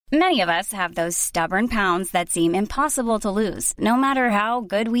Many of us have those stubborn pounds that seem impossible to lose, no matter how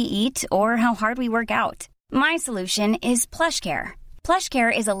good we eat or how hard we work out. My solution is PlushCare.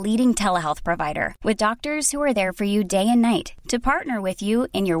 PlushCare is a leading telehealth provider with doctors who are there for you day and night to partner with you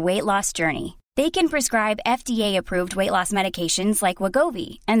in your weight loss journey. They can prescribe FDA-approved weight loss medications like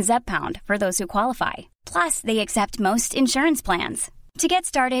Wegovy and Zepbound for those who qualify. Plus, they accept most insurance plans. To get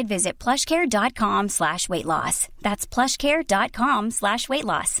started, visit plushcare.com/weightloss. That's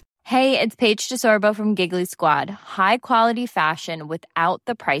plushcare.com/weightloss. Hey, it's Paige DeSorbo from Giggly Squad. High quality fashion without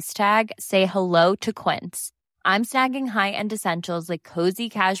the price tag. Say hello to Quince. I'm snagging high-end essentials like cozy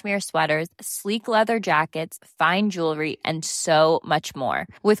cashmere sweaters, sleek leather jackets, fine jewelry, and so much more.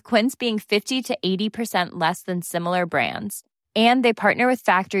 With Quince being 50 to 80% less than similar brands. And they partner with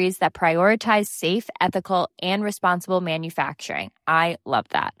factories that prioritize safe, ethical, and responsible manufacturing. I love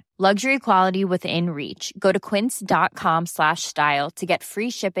that. Luxury quality within reach. Go to quince.com/style to get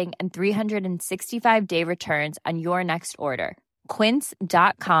free shipping and 365-day returns on your next order.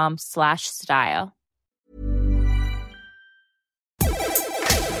 Quince.com/style.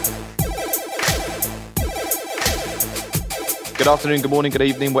 Good afternoon, good morning, good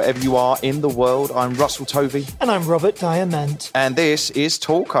evening, wherever you are in the world. I'm Russell Tovey. And I'm Robert Diamant. And this is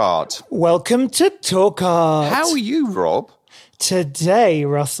Talk Art. Welcome to Talk Art. How are you, Rob? Today,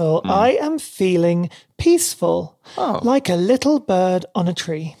 Russell, I am feeling peaceful, like a little bird on a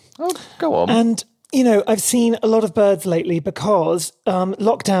tree. Oh, go on. And, you know, I've seen a lot of birds lately because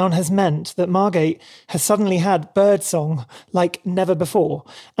lockdown has meant that Margate has suddenly had birdsong like never before.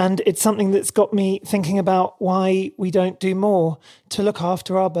 And it's something that's got me thinking about why we don't do more to look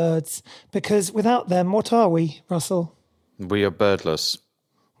after our birds. Because without them, what are we, Russell? We are birdless.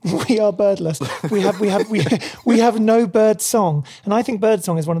 We are birdless. We have no bird song. And I think bird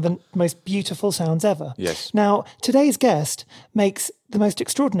song is one of the most beautiful sounds ever. Yes. Now, today's guest makes the most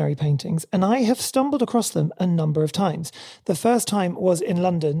extraordinary paintings, and I have stumbled across them a number of times. The first time was in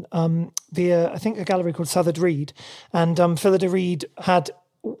London via, I think, a gallery called Southard Reed. And Phillida Reed had,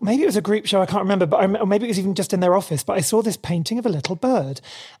 maybe it was a group show, I can't remember, or maybe it was even just in their office, but I saw this painting of a little bird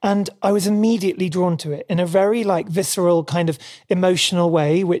and I was immediately drawn to it in a very like visceral kind of emotional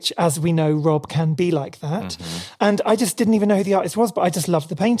way, which as we know, Rob can be like that. Mm-hmm. And I just didn't even know who the artist was, but I just loved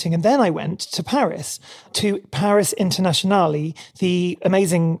the painting. And then I went to Paris Internationale, the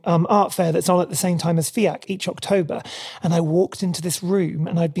amazing art fair that's on at the same time as FIAC each October. And I walked into this room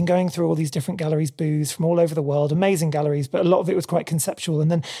and I'd been going through all these different galleries, booths from all over the world, amazing galleries, but a lot of it was quite conceptual.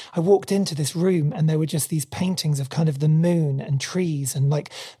 And then I walked into this room and there were just these paintings of kind of the moon and trees and like,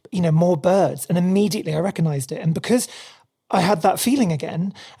 you know, more birds. And immediately I recognized it. And because I had that feeling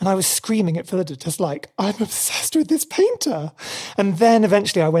again and I was screaming at Phillida, just like, I'm obsessed with this painter. And then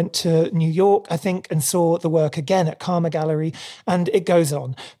eventually I went to New York, I think, and saw the work again at Karma Gallery, and it goes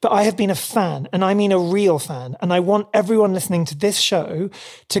on. But I have been a fan, and I mean a real fan. And I want everyone listening to this show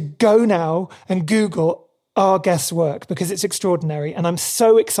to go now and Google our guest's work because it's extraordinary. And I'm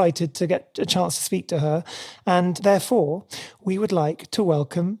so excited to get a chance to speak to her. And therefore, we would like to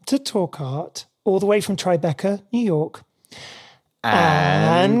welcome to Talk Art, all the way from Tribeca, New York,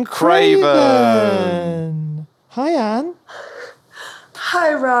 Anne Craven. Hi, Anne.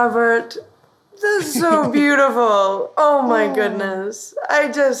 Hi, Robert. This is so beautiful. Oh my goodness. I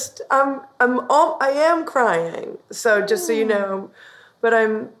am crying. So just so you know, but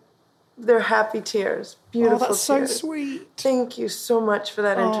they're happy tears. Beautiful tears. That's so sweet. Thank you so much for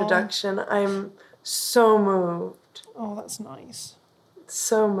that introduction. I'm so moved. Oh, that's nice.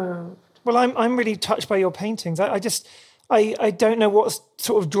 So moved. Well, I'm really touched by your paintings. I don't know what's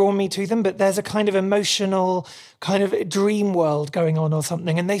sort of drawn me to them, but there's a kind of emotional kind of dream world going on or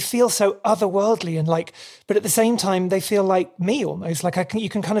something. And they feel so otherworldly and like, but at the same time, they feel like me almost. Like you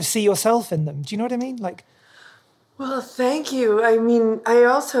can kind of see yourself in them. Do you know what I mean? Like, well, thank you. I mean, I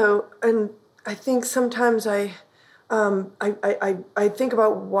also, and I think sometimes I think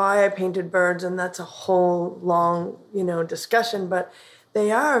about why I painted birds, and that's a whole long, discussion, but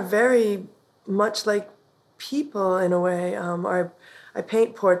they are very much like people in a way. I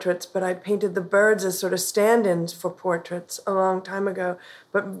paint portraits, but I painted the birds as sort of stand-ins for portraits a long time ago,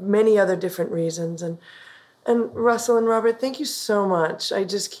 but many other different reasons. And Russell and Robert, thank you so much. I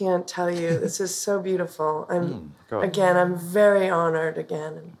just can't tell you. This is so beautiful. I'm very honored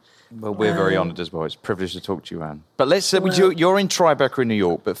again. Well, we're very honored as well. It's a privilege to talk to you, Anne. But let's you're in Tribeca in New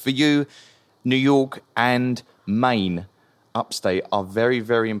York, but for you, New York and Maine, upstate, are very,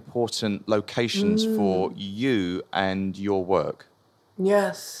 very important locations for you and your work.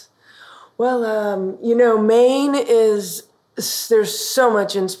 Yes. Well, Maine is... There's so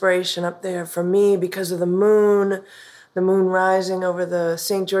much inspiration up there for me because of the moon, the moon rising over the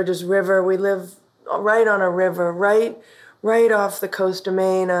St. George's River. We live right on a river, right off the coast of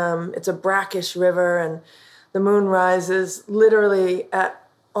Maine. It's a brackish river, and the moon rises literally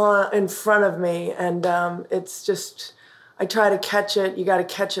in front of me, and it's just, I try to catch it. You got to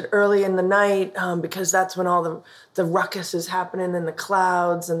catch it early in the night because that's when all the ruckus is happening in the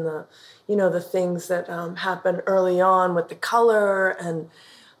clouds and the things that happen early on with the color and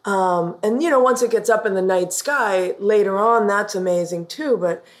once it gets up in the night sky later on, that's amazing too.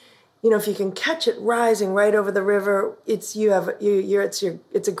 But if you can catch it rising right over the river, it's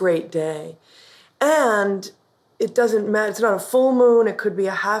a great day, and it doesn't matter. It's not a full moon. It could be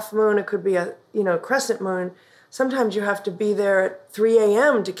a half moon. It could be a crescent moon. Sometimes you have to be there at 3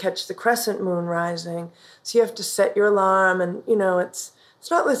 a.m. to catch the crescent moon rising. So you have to set your alarm, and it's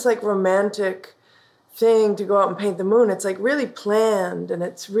not this like romantic thing to go out and paint the moon. It's like really planned, and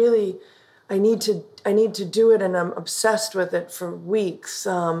it's really I need to do it, and I'm obsessed with it for weeks.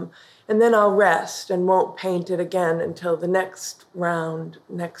 And then I'll rest and won't paint it again until the next round,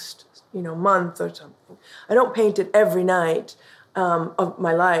 next month or something. I don't paint it every night of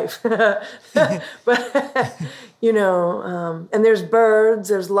my life, but and there's birds.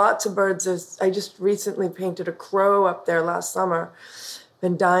 There's lots of birds. I just recently painted a crow up there last summer.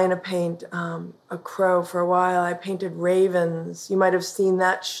 Been dying to paint a crow for a while. I painted ravens. You might have seen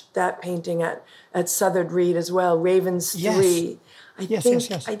that painting at Southard Reed as well. Ravens 3. Yes.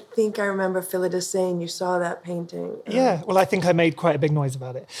 I think I remember Phyllis saying you saw that painting. Yeah, well, I think I made quite a big noise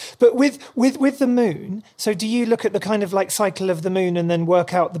about it. But with the moon, so do you look at the kind of like cycle of the moon and then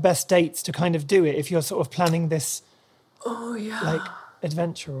work out the best dates to kind of do it if you're sort of planning this like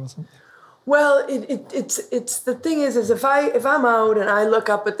adventure or something? Well, it's the thing is if I'm out and I look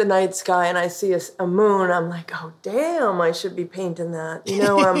up at the night sky and I see a moon, I'm like, oh damn, I should be painting that,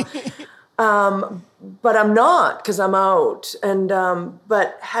 but I'm not because I'm out. And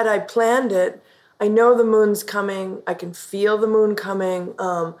but had I planned it, I know the moon's coming. I can feel the moon coming.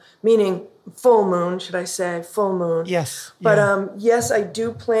 Meaning full moon, should I say? Full moon. Yes. But yes, I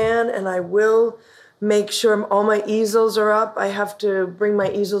do plan, and I will make sure all my easels are up. I have to bring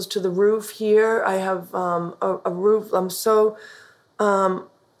my easels to the roof here. I have a roof. I'm so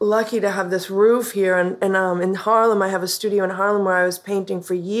lucky to have this roof here. And in Harlem, I have a studio in Harlem where I was painting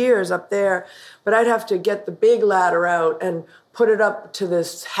for years up there. But I'd have to get the big ladder out and put it up to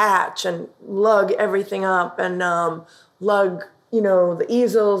this hatch and lug everything up and lug, the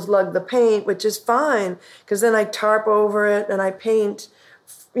easels, lug the paint, which is fine because then I tarp over it and I paint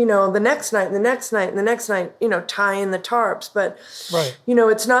the next night, and the next night, and the next night, tie in the tarps. But, right.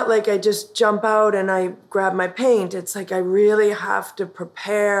 It's not like I just jump out and I grab my paint. It's like I really have to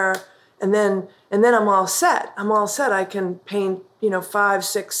prepare, and then I'm all set. I can paint, 5,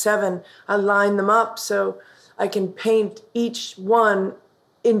 6, 7. I line them up so I can paint each one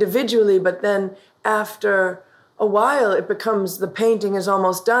individually, but then after a while, it becomes the painting is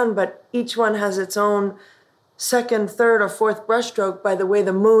almost done, but each one has its own second, third, or fourth brushstroke by the way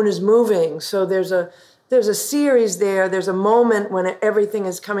the moon is moving. So there's a series there. There's a moment when everything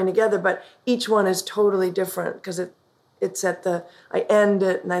is coming together, but each one is totally different because it's I end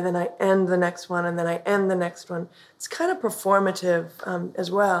it, and then I end the next one, and then I end the next one. It's kind of performative as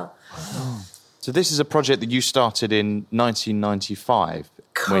well. Wow. So this is a project that you started in 1995.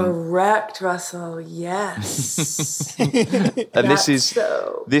 Correct, Russell. Yes. And this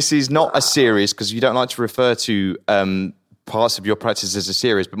is not a series because you don't like to refer to parts of your practice as a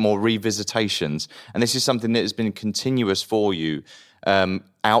series, but more revisitations. And this is something that has been continuous for you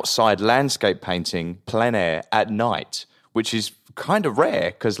outside landscape painting, plein air at night, which is kind of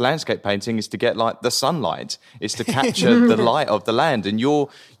rare because landscape painting is to get like the sunlight. It's to capture the light of the land, and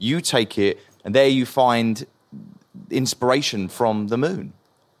you take it, and there you find inspiration from the moon.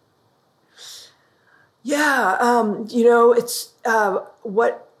 Yeah, it's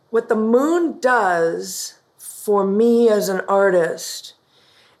what the moon does for me as an artist,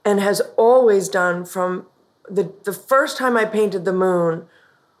 and has always done from the first time I painted the moon.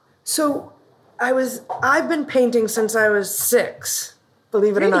 So I've been painting since I was 6,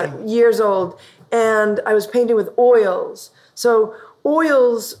 believe it or not, years old, and I was painting with oils. So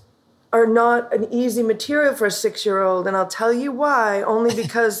oils are not an easy material for a 6-year-old, and I'll tell you why, only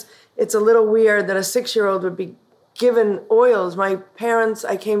because it's a little weird that a 6-year-old would be given oils. My parents,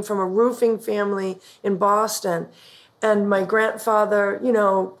 I came from a roofing family in Boston, and my grandfather,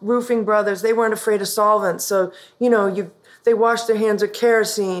 roofing brothers, they weren't afraid of solvents. So, they washed their hands with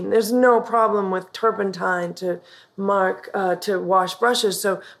kerosene. There's no problem with turpentine to wash brushes.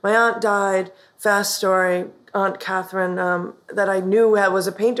 So my aunt died, fast story, Aunt Catherine, that I knew was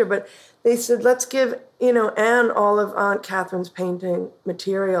a painter, but they said, let's give, Anne all of Aunt Catherine's painting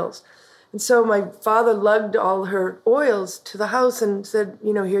materials. And so my father lugged all her oils to the house and said,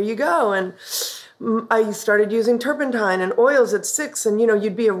 here you go. And I started using turpentine and oils at 6. And,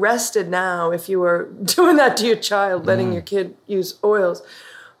 you'd be arrested now if you were doing that to your child, letting your kid use oils.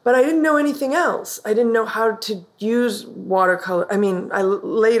 But I didn't know anything else. I didn't know how to use watercolor. I mean,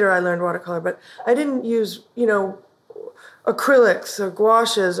 later I learned watercolor, but I didn't use, acrylics or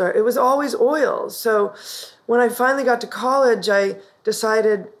gouaches. It was always oils. So when I finally got to college, I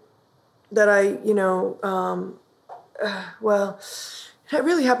decided that it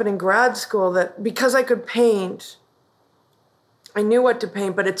really happened in grad school that because I could paint, I knew what to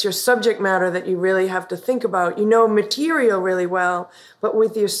paint, but it's your subject matter that you really have to think about. You know material really well, but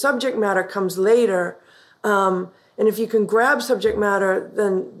with your subject matter comes later. And if you can grab subject matter,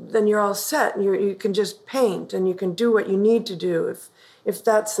 then you're all set. You can just paint and you can do what you need to do if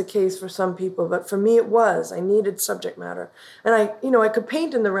that's the case for some people. But for me, it was. I needed subject matter. And I could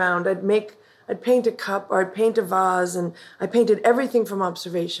paint in the round. I'd paint a cup or I'd paint a vase, and I painted everything from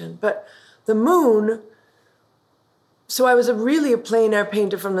observation. But the moon, so I was really a plein air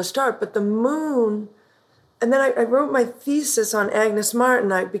painter from the start, but the moon, and then I wrote my thesis on Agnes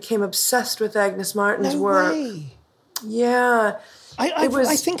Martin. I became obsessed with Agnes Martin's work. Way. Yeah.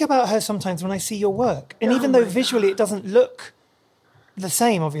 I think about her sometimes when I see your work. And even though visually it doesn't look the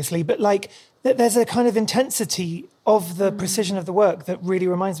same, obviously, but there's a kind of intensity of the precision of the work that really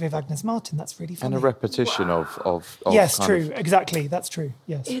reminds me of Agnes Martin. That's really funny. And a repetition of yes, true. Exactly. That's true.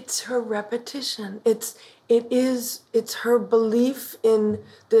 Yes. It's her repetition. It's her belief in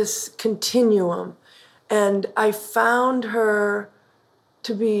this continuum. And I found her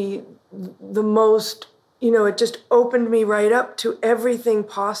to be the most, it just opened me right up to everything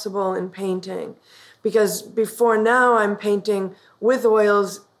possible in painting. Because before now I'm painting with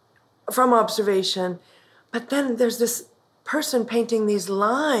oils from observation, but then there's this person painting these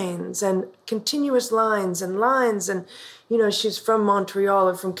lines and continuous lines and she's from Montreal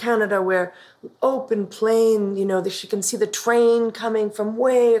or from Canada, where open plain, she can see the train coming from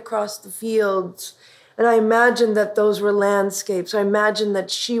way across the fields. And I imagine that those were landscapes. I imagine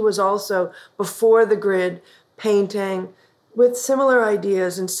that she was also, before the grid, painting with similar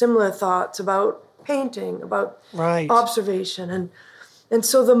ideas and similar thoughts about painting, about observation. And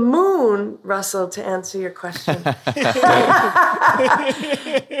so the moon, Russell, to answer your question,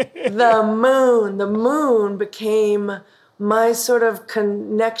 the moon became my sort of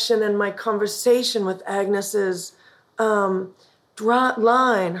connection and my conversation with Agnes's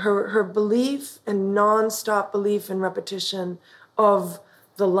line, her belief and nonstop belief and repetition of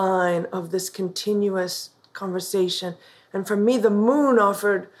the line, of this continuous conversation. And for me, the moon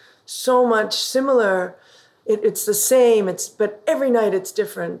offered so much similar. It's the same, but every night it's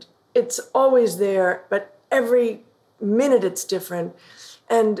different. It's always there, but every minute it's different.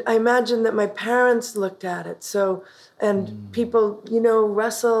 And I imagine that my parents looked at it. So, and people,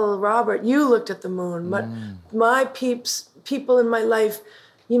 Russell, Robert, you looked at the moon. But my people in my life,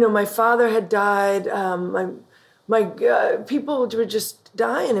 my father had died. My people were just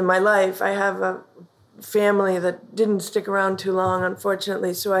dying in my life. I have a family that didn't stick around too long,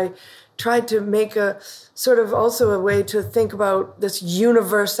 unfortunately. So I tried to make a sort of also a way to think about this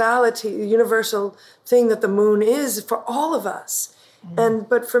universal thing that the moon is for all of us.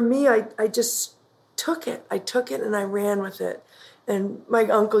 But for me, I just took it. I took it and I ran with it. And my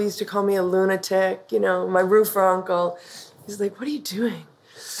uncle used to call me a lunatic, my roofer uncle. He's like, what are you doing?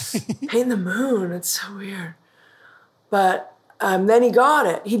 Painting the moon. It's so weird. But then he got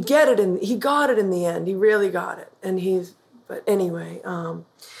it. He got it in the end. He really got it. But anyway,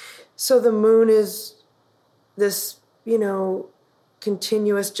 so the moon is this,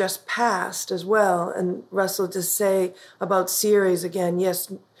 continuous just past as well. And Russell, to say about Ceres again,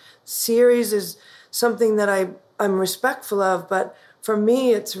 yes, Ceres is something that I'm respectful of, but for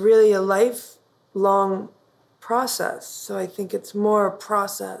me, it's really a lifelong process. So I think it's more a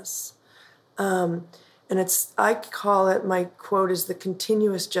process. And I call it, my quote is the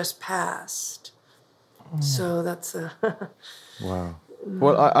continuous just past. So that's a... Wow.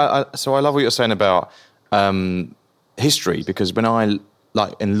 Well, so I love what you're saying about history, because when I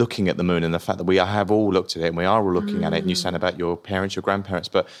in looking at the moon and the fact that we have all looked at it and we are all looking at it, and you saying about your parents, your grandparents,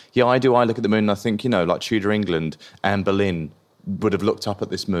 but yeah, I look at the moon and I think, Tudor England, Anne Boleyn would have looked up at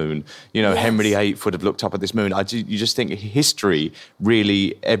this moon. Yes. Henry VIII would have looked up at this moon. You just think history,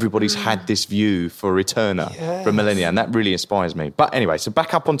 really, everybody's had this view for Eterna, for millennia, and that really inspires me. But anyway, so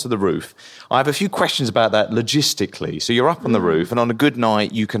back up onto the roof. I have a few questions about that logistically. So you're up on the roof, and on a good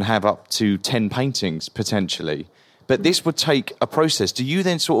night, you can have up to 10 paintings, potentially. But this would take a process. Do you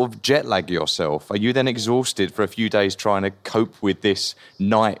then sort of jet lag yourself? Are you then exhausted for a few days trying to cope with this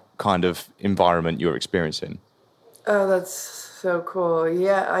night kind of environment you're experiencing? Oh, that's so cool.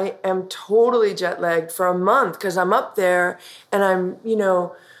 Yeah, I am totally jet lagged for a month because I'm up there and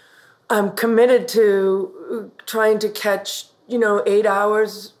I'm committed to trying to catch, 8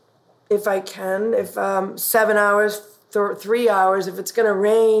 hours if I can, if 7 hours, 3 hours. If it's going to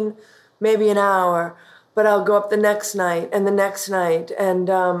rain, maybe an hour. But I'll go up the next night and the next night. And,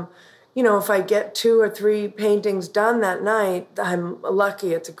 if I get 2 or 3 paintings done that night, I'm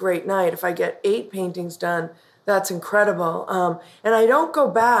lucky. It's a great night. If I get 8 paintings done, that's incredible. And I don't go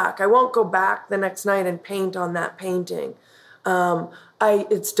back. I won't go back the next night and paint on that painting.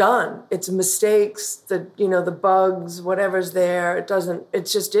 It's done. It's mistakes, the bugs, whatever's there.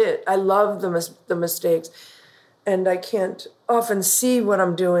 It's just it. I love the mistakes. And I can't often see what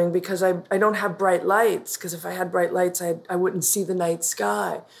I'm doing because I don't have bright lights. Because if I had bright lights, I wouldn't see the night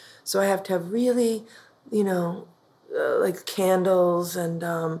sky. So I have to have really, like candles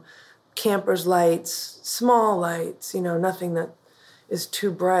and campers lights, small lights, nothing that is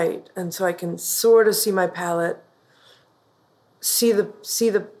too bright. And so I can sort of see my palette, see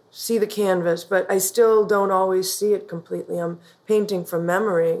the canvas, but I still don't always see it completely. I'm painting from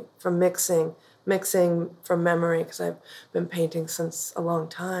memory, from mixing from memory, because I've been painting since a long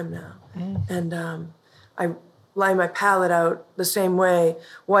time now. And I lie my palette out the same way: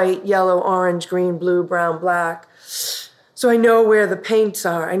 white, yellow, orange, green, blue, brown, black. So I know where the paints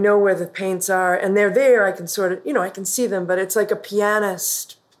are. And they're there. I can sort of, I can see them, but it's like a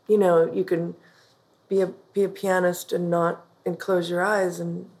pianist. You can be a pianist and not and close your eyes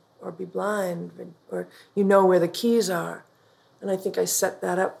or be blind, or where the keys are. And I think I set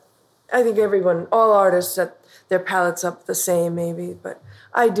that up. I think all artists set their palettes up the same maybe, but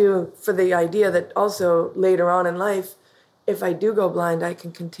I do for the idea that also later on in life, if I do go blind, I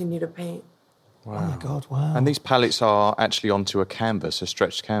can continue to paint. Wow. Oh my God, wow. And these palettes are actually onto a canvas, a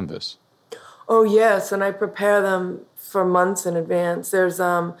stretched canvas? Oh yes, and I prepare them for months in advance. There's,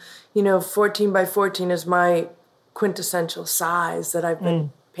 14 by 14 is my quintessential size that I've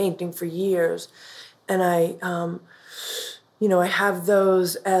been painting for years. And I have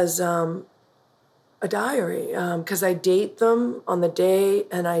those as a diary because I date them on the day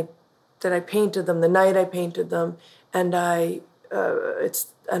that I painted them, the night I painted them, and I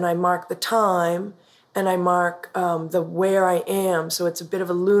mark the time and I mark the where I am. So it's a bit of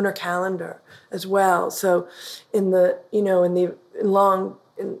a lunar calendar as well. So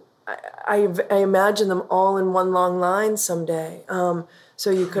I imagine them all in one long line someday. So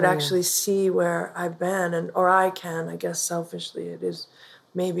you could actually see where I've been, or I can, I guess selfishly it is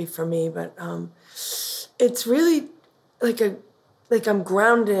maybe for me, but it's really like I'm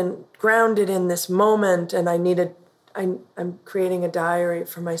grounded in this moment, and I'm creating a diary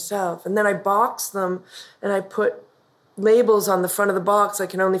for myself. And then I box them and I put labels on the front of the box. I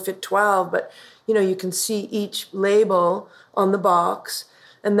can only fit 12, but you can see each label on the box,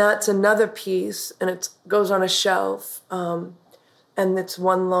 and that's another piece, and it goes on a shelf. And it's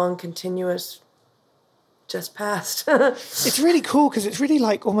one long continuous just passed. It's really cool because it's really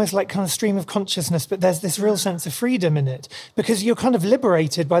like almost like kind of stream of consciousness, but there's this real sense of freedom in it because you're kind of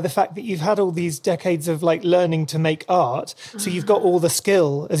liberated by the fact that you've had all these decades of like learning to make art. So you've got all the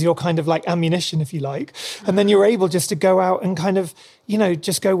skill as your kind of like ammunition, if you like. And then you're able just to go out and kind of,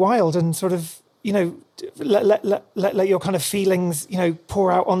 just go wild and sort of, let your kind of feelings,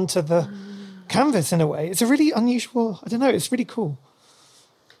 pour out onto the canvas in a way. It's a really unusual, I don't know, it's really cool.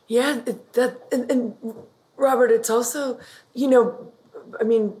 Yeah, and Robert, it's also,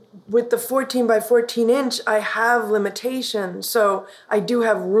 with the 14 by 14 inch, I have limitations. So I do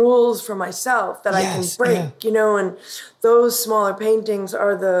have rules for myself that I can break, and those smaller paintings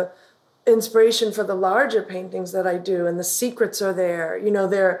are the inspiration for the larger paintings that I do. And the secrets are there,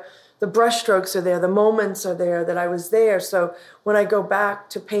 the brushstrokes are there, the moments are there that I was there. So when I go back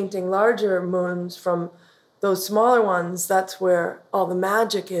to painting larger moons from those smaller ones, that's where all the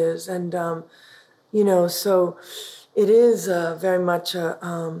magic is. And, so it is very much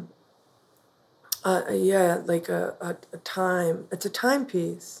a time. It's a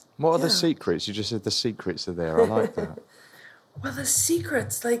timepiece. What are the secrets? You just said the secrets are there. I like that. Well, the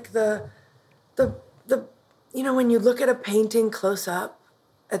secrets, like the when you look at a painting close up,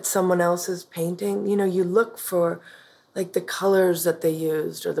 at someone else's painting, you look for like the colors that they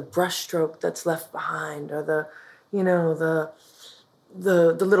used, or the brushstroke that's left behind, or the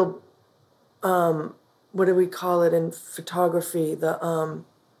little what do we call it in photography? The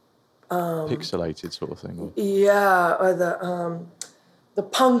pixelated sort of thing. Yeah, or the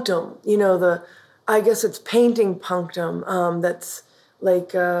punctum. I guess it's painting punctum. That's like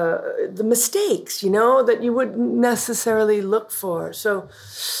the mistakes, that you wouldn't necessarily look for. So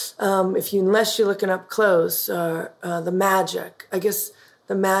unless you're looking up close, the magic, I guess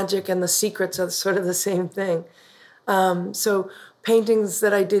the magic and the secrets are sort of the same thing. So paintings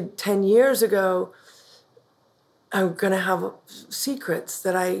that I did 10 years ago, I'm going to have secrets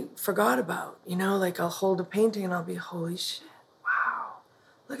that I forgot about, like I'll hold a painting and I'll be, holy shit, wow,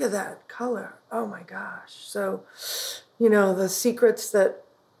 look at that color. Oh my gosh. So, the secrets that,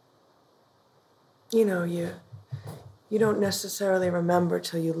 you don't necessarily remember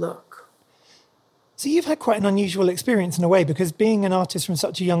till you look. So you've had quite an unusual experience in a way, because being an artist from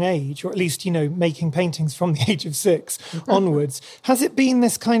such a young age, or at least, making paintings from the age of 6 onwards, has it been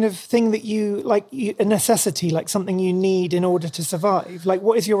this kind of thing that a necessity, like something you need in order to survive? Like,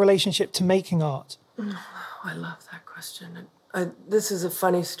 what is your relationship to making art? Oh, I love that question. This is a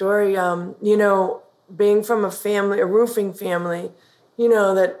funny story. Being from a roofing family,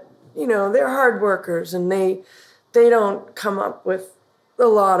 they're hard workers and they don't come up with a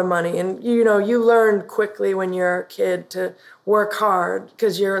lot of money. And, you learn quickly when you're a kid to work hard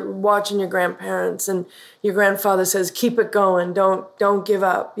because you're watching your grandparents and your grandfather says, keep it going. Don't give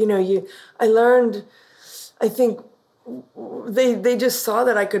up. I learned, I think they just saw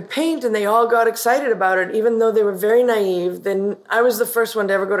that I could paint and they all got excited about it, even though they were very naive. Then I was the first one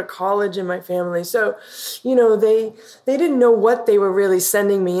to ever go to college in my family. So, they didn't know what they were really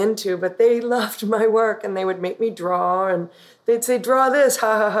sending me into, but they loved my work and they would make me draw and they'd say, draw this,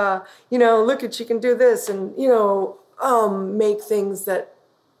 ha, ha, ha. Look at, you can do this. And, make things that,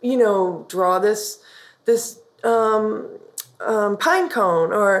 draw this pine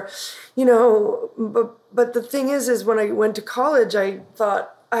cone or, but the thing is when I went to college, I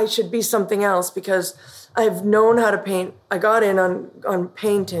thought I should be something else because I've known how to paint. I got in on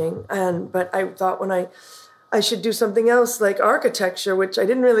painting, but I thought when I should do something else like architecture, which I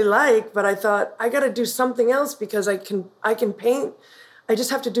didn't really like, but I thought I got to do something else because I can paint. I just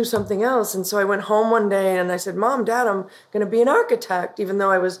have to do something else. And so I went home one day and I said, Mom, Dad, I'm going to be an architect, even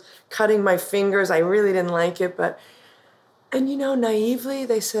though I was cutting my fingers. I really didn't like it. And naively,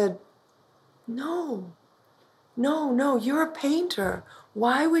 they said, no, you're a painter.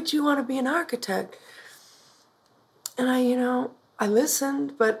 Why would you want to be an architect? And I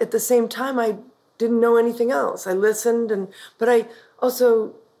listened, but at the same time, I didn't know anything else. I listened, but I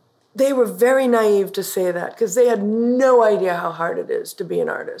also, they were very naive to say that because they had no idea how hard it is to be an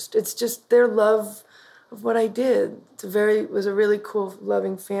artist. It's just their love of what I did. It was a really cool,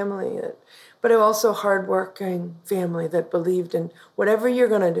 loving family, but also a hardworking family that believed in whatever you're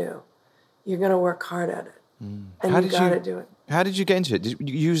going to do, you're going to work hard at it. And you got to do it. How did you get into it? Did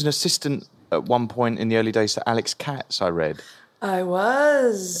you use an assistant at one point in the early days to Alex Katz, I read? I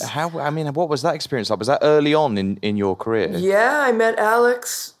was. What was that experience like? Was that early on in your career? Yeah, I met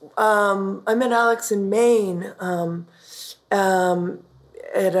Alex. I met Alex in Maine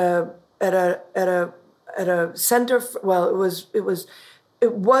at a center.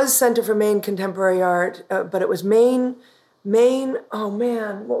 It was Center for Maine Contemporary Art, but it was Maine. Oh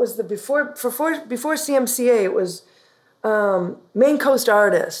man, what was the before CMCA? It was Maine Coast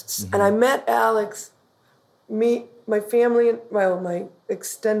Artists, and I met Alex. My family, my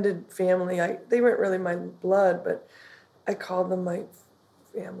extended family, they weren't really my blood, but I called them my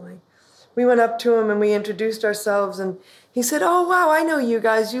family. We went up to him and we introduced ourselves, and he said, oh, wow, I know you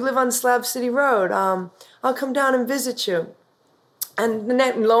guys. You live on Slab City Road. I'll come down and visit you. And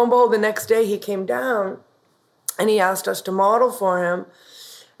lo and behold, the next day he came down and he asked us to model for him.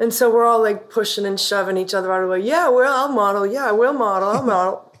 And so we're all like pushing and shoving each other out of the way. Yeah, I'll model. Yeah, we'll model. I'll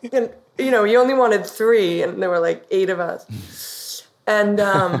model. And you only wanted 3, and there were like 8 of us. And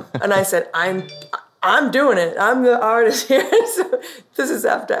I said, I'm doing it. I'm the artist here. So this is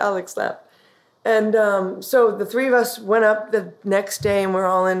after Alex left. And so the 3 of us went up the next day, and we're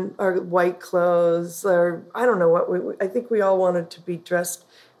all in our white clothes, or I don't know what. I think we all wanted to be dressed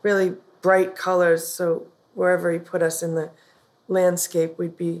really bright colors, so wherever he put us in the landscape,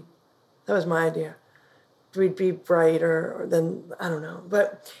 that was my idea. We'd be brighter than, I don't know.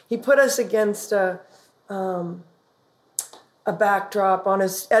 But he put us against a backdrop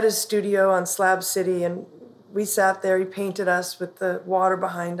at his studio on Slab City, and we sat there. He painted us with the water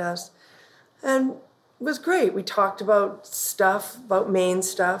behind us. And it was great. We talked about stuff, about Maine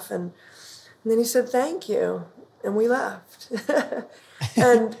stuff, and then he said, thank you, and we left.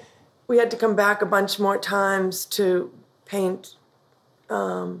 And we had to come back a bunch more times to paint.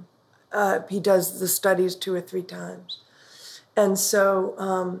 He does the studies 2 or 3 times. And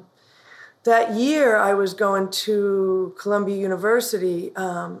so that year I was going to Columbia University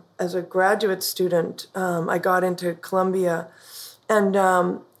as a graduate student. I got into Columbia, and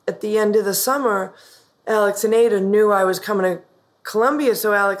at the end of the summer, Alex and Ada knew I was coming to Columbia,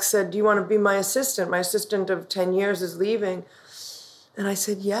 so Alex said, "Do you want to be my assistant? My assistant of 10 years is leaving." And I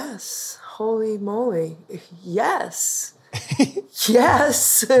said, "Yes." Holy moly, yes.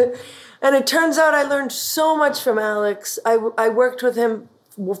 Yes. And it turns out I learned so much from Alex. I worked with him,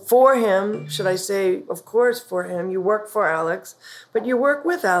 for him, should I say, of course, for him. You work for Alex, but you work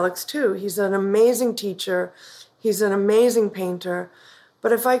with Alex too. He's an amazing teacher. He's an amazing painter.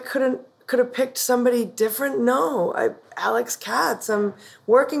 But if I could have picked somebody different, no. Alex Katz. I'm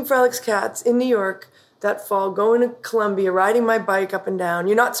working for Alex Katz in New York that fall, going to Columbia, riding my bike up and down.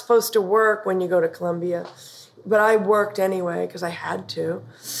 You're not supposed to work when you go to Columbia, but I worked anyway because I had to.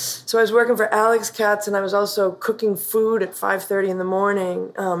 So I was working for Alex Katz, and I was also cooking food at 5:30 in the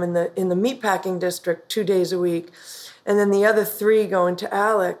morning in the meatpacking district 2 days a week, and then the other 3 going to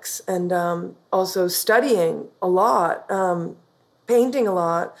Alex, and also studying a lot, painting a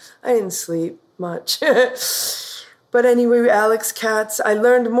lot. I didn't sleep much. But anyway, Alex Katz, I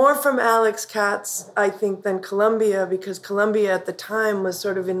learned more from Alex Katz, I think, than Columbia, because Columbia at the time was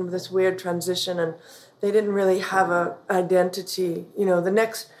sort of in this weird transition, and they didn't really have an identity. You know,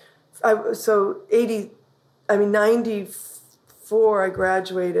 94 I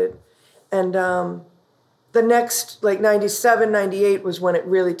graduated, and the next, like 97, 98 was when it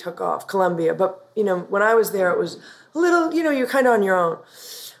really took off, Columbia. But, you know, when I was there, it was a little, you know, you're kind of on your own.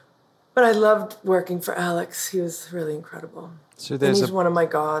 But I loved working for Alex. He was really incredible. So and he's one of my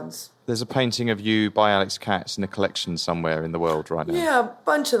gods. There's a painting of you by Alex Katz in a collection somewhere in the world right now. Yeah, a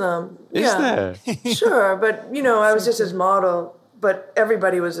bunch of them. Is there? Sure, but, you know, I was just his model, but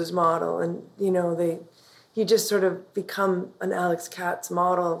everybody was his model. And, you know, you just sort of become an Alex Katz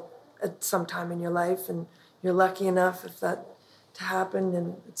model at some time in your life, and you're lucky enough if that to happen,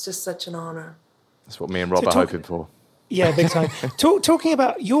 and it's just such an honor. That's what me and Rob are hoping for. Yeah, big time. Talking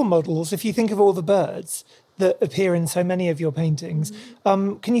about your models, if you think of all the birds that appear in so many of your paintings,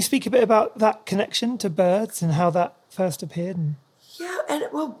 can you speak a bit about that connection to birds and how that first appeared? Yeah, and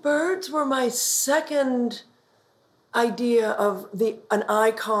well, birds were my second idea of an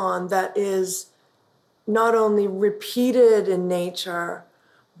icon that is not only repeated in nature,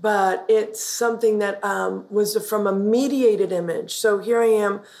 but it's something that was from a mediated image. So here I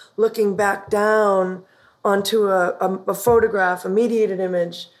am looking back down onto a photograph, a mediated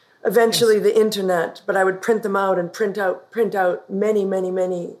image, eventually the internet, but I would print them out and print out many, many,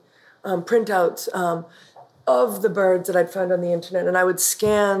 many printouts of the birds that I'd found on the internet. And I would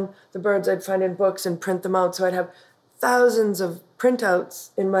scan the birds I'd find in books and print them out. So I'd have thousands of printouts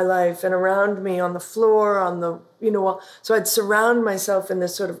in my life and around me on the floor, so I'd surround myself in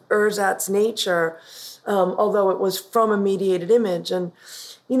this sort of ersatz nature, although it was from a mediated image. And,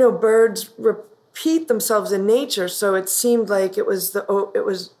 you know, birds repeat themselves in nature, so it seemed like it was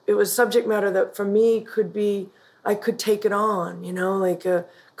subject matter that for me I could take it on, you know, like a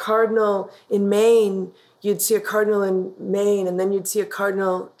cardinal in Maine. You'd see a cardinal in Maine, and then you'd see a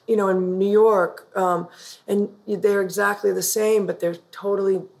cardinal, you know, in New York, and they're exactly the same, but they're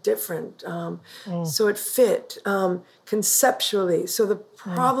totally different. So it fit conceptually. So the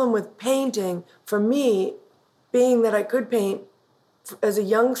problem with painting, for me, being that I could paint as a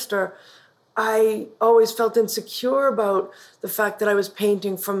youngster, I always felt insecure about the fact that I was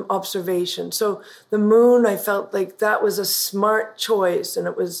painting from observation. So the moon, I felt like that was a smart choice, and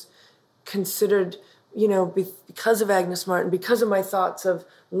it was considered, you know, because of Agnes Martin, because of my thoughts of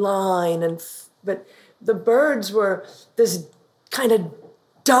line, but the birds were this kind of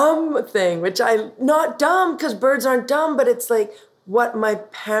dumb thing, which not dumb because birds aren't dumb, but it's like what my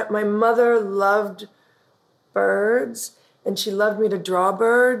mother loved birds, and she loved me to draw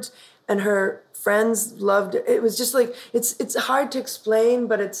birds, and her friends loved it. It was just like, it's hard to explain,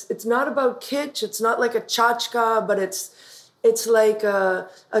 but it's not about kitsch. It's not like a tchotchke, but it's like a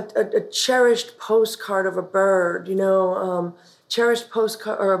cherished postcard of a bird, you know, cherished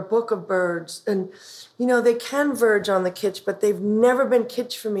postcard or a book of birds. And, you know, they can verge on the kitsch, but they've never been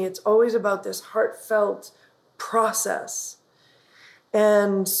kitsch for me. It's always about this heartfelt process.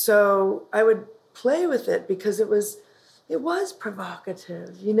 And so I would play with it because it was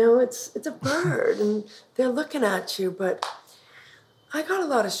provocative, you know, it's a bird and they're looking at you, but I got a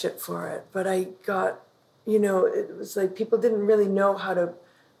lot of shit for it. But I got, you know, it was like people didn't really know how to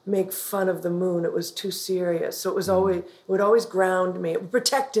make fun of the moon. It was too serious. So it would always ground me. It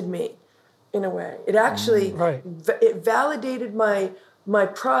protected me in a way. It actually, it validated my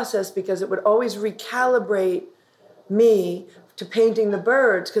process because it would always recalibrate me to painting the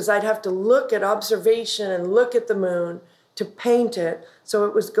birds, because I'd have to look at observation and look at the moon to paint it. So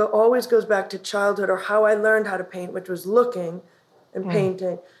it was always goes back to childhood, or how I learned how to paint, which was looking and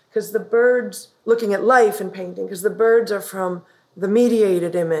painting. Because the birds, looking at life and painting, because the birds are from the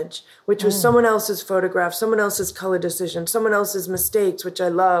mediated image, which was someone else's photograph, someone else's color decision, someone else's mistakes, which I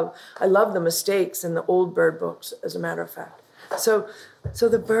love. I love the mistakes in the old bird books, as a matter of fact. So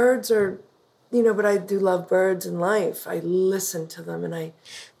the birds are, but I do love birds and life. I listen to them, and I.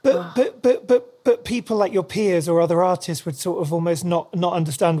 But people like your peers or other artists would sort of almost not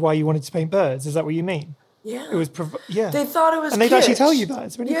understand why you wanted to paint birds. Is that what you mean? Yeah. It was, They thought it was, and they'd actually tell you that.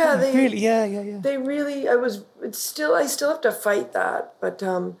 It's really funny. Really. They really, I still have to fight that. But,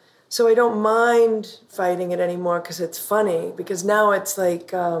 so I don't mind fighting it anymore, because it's funny. Because now it's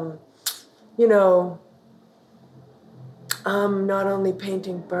like, I'm not only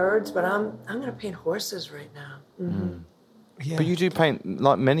painting birds, but I'm going to paint horses right now. Mm-hmm. Yeah. But you do paint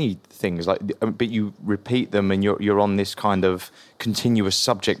like many things, but you repeat them, and you're on this kind of continuous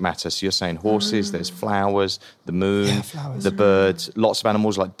subject matter. So you're saying horses, there's flowers, the moon, the birds, lots of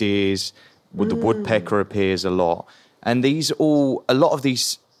animals like deers. The woodpecker appears a lot, and a lot of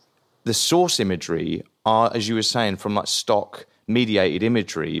these, the source imagery are, as you were saying, from like stock mediated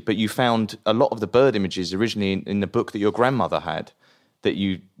imagery. But you found a lot of the bird images originally in the book that your grandmother had, that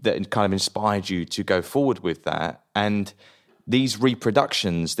kind of inspired you to go forward with that. And these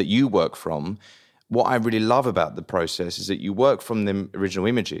reproductions that you work from, what I really love about the process is that you work from the original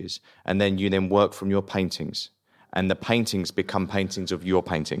images, and then you work from your paintings, and the paintings become paintings of your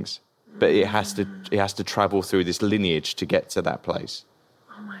paintings. But it has to travel through this lineage to get to that place.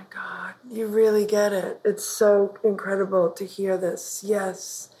 Oh my God, you really get it. It's so incredible to hear this.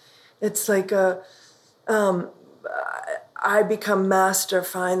 Yes, it's like I become master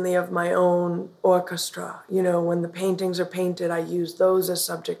finally of my own orchestra. When the paintings are painted, I use those as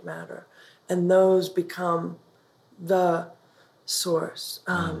subject matter, and those become the source.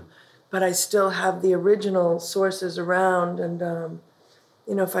 But I still have the original sources around, and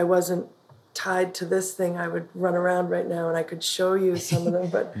if I wasn't tied to this thing, I would run around right now and I could show you some of them,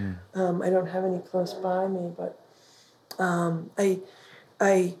 but I don't have any close by me. But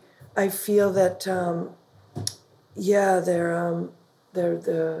I feel that.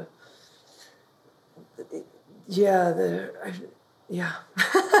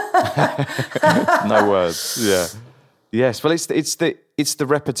 No words. Yeah. Yes. Well, it's the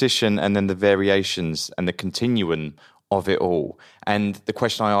repetition, and then the variations, and the continuum of it all. And the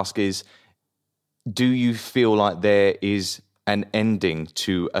question I ask is, do you feel like there is an ending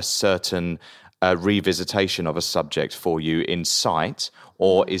to a certain revisitation of a subject for you in sight,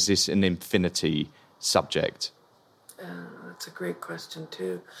 or is this an infinity subject? That's a great question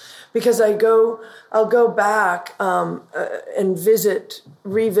too, because I'll go back and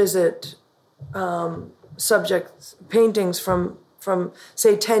revisit subjects, paintings from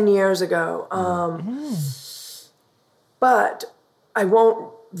say 10 years ago, but I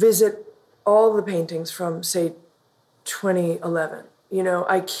won't visit all the paintings from say 2011.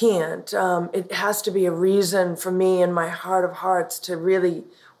 I can't. It has to be a reason for me in my heart of hearts to really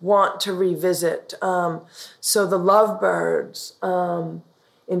want to revisit. So the lovebirds,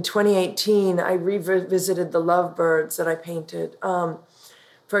 in 2018, I revisited the lovebirds that I painted,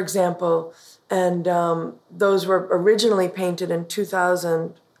 for example, and those were originally painted in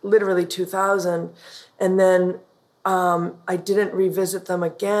 2000, literally 2000, and then I didn't revisit them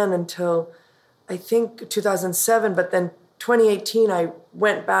again until I think 2007, but then 2018 I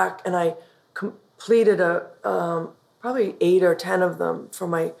went back and I completed probably 8 or 10 of them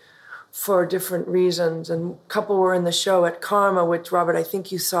for different reasons. And a couple were in the show at Karma, which, Robert, I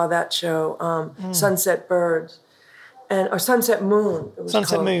think you saw that show, Sunset Birds, or Sunset Moon. It was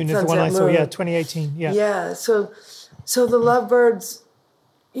Sunset called. Moon is the one I saw, 2018, Yeah, so the lovebirds,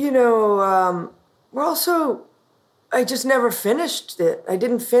 were also, I just never finished it. I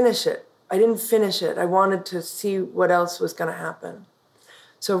didn't finish it. I wanted to see what else was going to happen.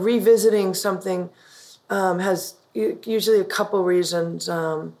 So revisiting something has usually a couple reasons.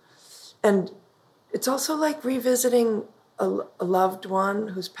 And it's also like revisiting a loved one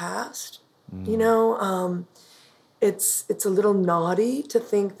who's passed. It's a little naughty to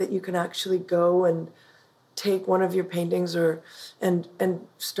think that you can actually go and take one of your paintings and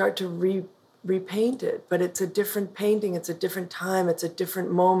start to repaint it. But it's a different painting. It's a different time. It's a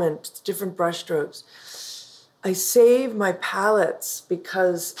different moment. It's different brushstrokes. I save my palettes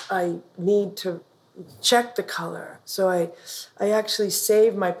because I need to check the color. So I actually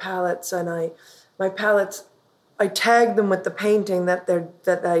save my palettes, and I tag them with the painting that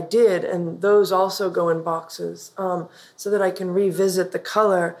I did, and those also go in boxes, so that I can revisit the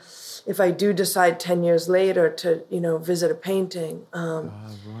color if I do decide 10 years later to, visit a painting.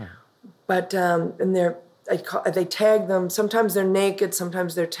 Right. But and they tag them. Sometimes they're naked,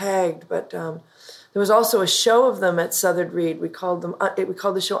 sometimes they're tagged. But there was also a show of them at Southard Reed. We called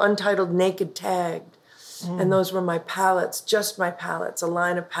the show Untitled Naked Tagged, and those were my palettes, just my palettes, a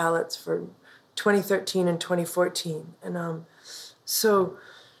line of palettes for 2013 and 2014. And so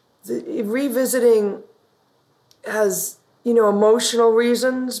revisiting has, emotional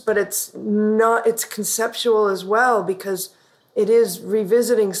reasons, but it's conceptual as well, because it is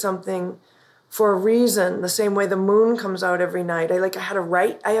revisiting something for a reason, the same way the moon comes out every night. I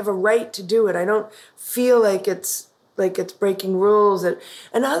have a right to do it. I don't feel like it's breaking rules. At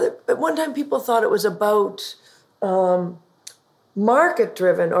one time people thought it was about market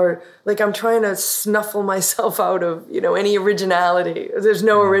driven, or like I'm trying to snuffle myself out of any originality. There's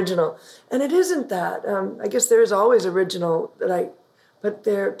no original, and it isn't that. I guess there is always original but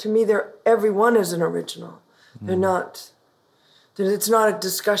to me everyone is an original. They're not. It's not a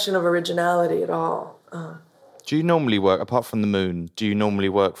discussion of originality at all. Do you normally work, apart from the moon? Do you normally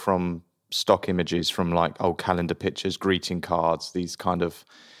work from stock images, from like old calendar pictures, greeting cards, these kind of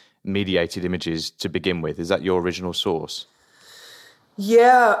mediated images to begin with? Is that your original source?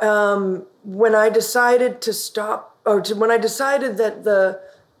 Yeah, when I decided to stop, when I decided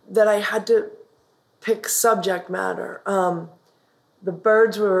that I had to pick subject matter, the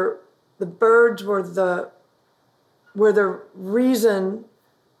birds were the reason.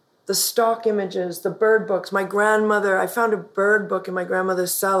 The stock images, the bird books. My grandmother, I found a bird book in my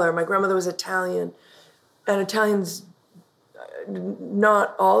grandmother's cellar. My grandmother was Italian, and Italians,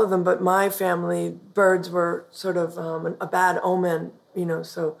 not all of them, but my family, birds were sort of a bad omen,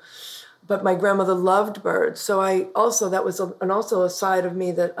 so, but my grandmother loved birds. So that was also a side of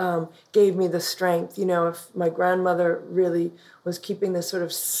me that gave me the strength, if my grandmother really was keeping this sort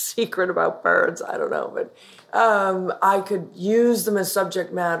of secret about birds, I don't know, but I could use them as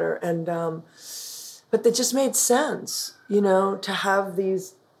subject matter, and but they just made sense, to have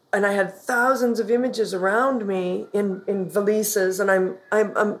these. And I had thousands of images around me in valises, and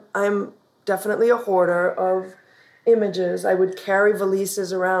I'm definitely a hoarder of images. I would carry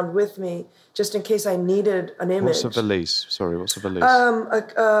valises around with me just in case I needed an image. What's a valise? Sorry, what's a valise?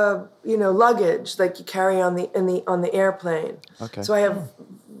 Luggage like you carry on the airplane. Okay. So I have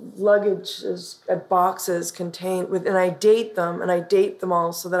luggage at boxes contained with, and I date them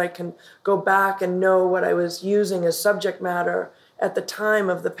all so that I can go back and know what I was using as subject matter at the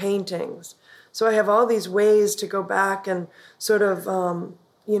time of the paintings. So I have all these ways to go back and sort of,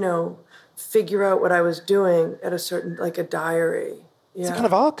 figure out what I was doing at a certain, like a diary. Yeah. It's a kind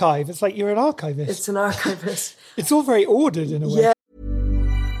of archive. It's like you're an archivist. It's an archivist. It's all very ordered in a way. Yeah.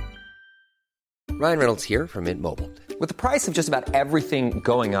 Ryan Reynolds here from Mint Mobile. With the price of just about everything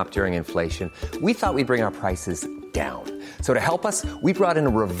going up during inflation, we thought we'd bring our prices down. So to help us, we brought in a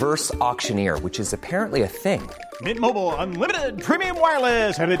reverse auctioneer, which is apparently a thing. Mint Mobile Unlimited Premium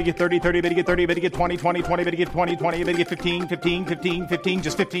Wireless. How to get 30, 30, bit to get 30, bit to get 20, 20, 20, bit to get 20, 20, bit to get 15, 15, 15, 15,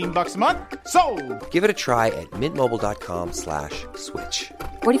 just $15 a month? Sold! Give it a try at mintmobile.com/switch.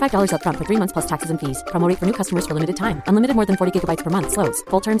 $45 up front for 3 months plus taxes and fees. Promo rate for new customers for limited time. Unlimited more than 40 gigabytes per month. Slows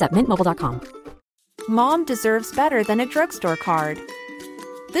full terms at mintmobile.com. Mom deserves better than a drugstore card.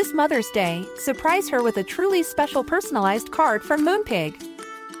 This Mother's Day, surprise her with a truly special personalized card from Moonpig.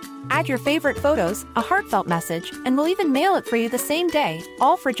 Add your favorite photos, a heartfelt message, and we'll even mail it for you the same day,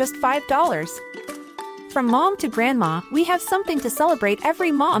 all for just $5. From mom to grandma, we have something to celebrate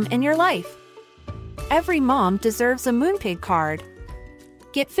every mom in your life. Every mom deserves a Moonpig card.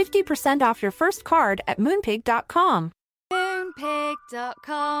 Get 50% off your first card at moonpig.com.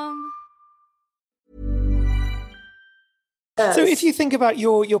 Moonpig.com. So if you think about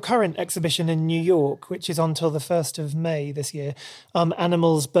your current exhibition in New York, which is on till the 1st of May this year,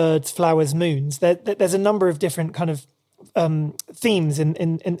 Animals, Birds, Flowers, Moons, there's a number of different kind of themes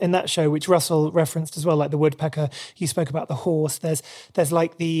in that show, which Russell referenced as well, like the woodpecker. You spoke about the horse. There's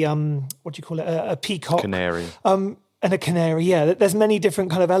like the, what do you call it, a peacock. Canary. And a canary, yeah. There's many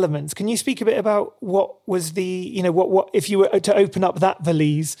different kind of elements. Can you speak a bit about what was the, what if you were to open up that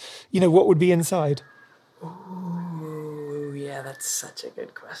valise, what would be inside? Yeah, that's such a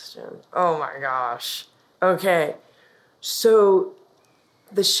good question. Oh my gosh. Okay. So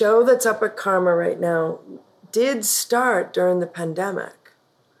the show that's up at Karma right now did start during the pandemic.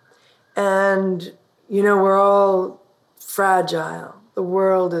 And, we're all fragile. The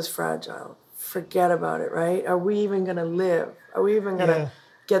world is fragile. Forget about it, right? Are we even going to live? Are we even going to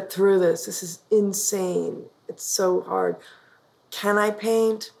get through this? This is insane. It's so hard. Can I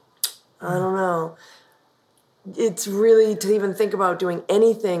paint? I don't know. It's really, to even think about doing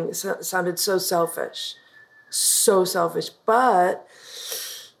anything sounded so selfish. So selfish. But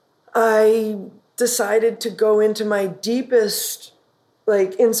I decided to go into my deepest,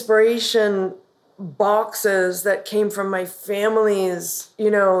 like, inspiration boxes that came from my family's,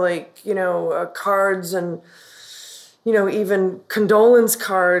 cards and, even condolence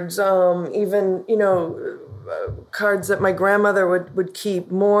cards, cards that my grandmother would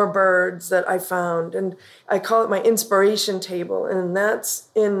keep, more birds that I found. And I call it my inspiration table. And that's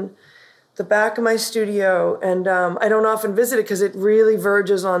in the back of my studio. And I don't often visit it because it really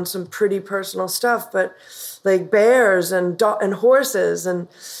verges on some pretty personal stuff, but like bears and horses and,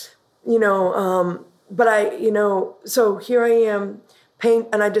 so here I am,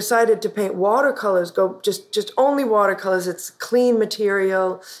 and I decided to paint watercolors, just only watercolors. It's clean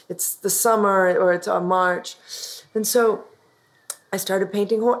material. It's the summer or it's March. And so I started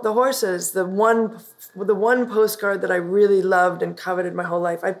painting the horses. The one postcard that I really loved and coveted my whole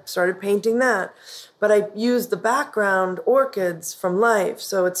life, I started painting that. But I used the background orchids from life.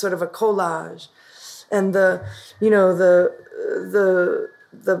 So it's sort of a collage. And the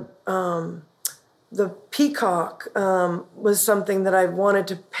peacock was something that I wanted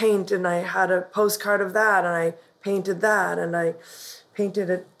to paint, and I had a postcard of that, and I painted that, and I painted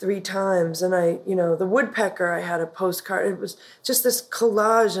it 3 times. And the woodpecker, I had a postcard. It was just this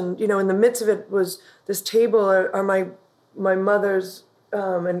collage, and in the midst of it was this table are my mother's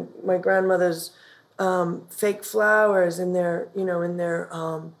and my grandmother's fake flowers in their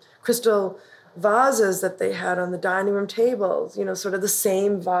crystal vases that they had on the dining room tables, sort of the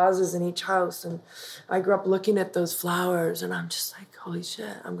same vases in each house. And I grew up looking at those flowers, and I'm just like, holy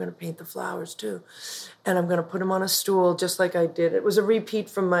shit, I'm going to paint the flowers too. And I'm going to put them on a stool just like I did. It was a repeat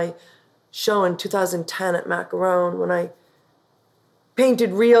from my show in 2010 at Macaron when I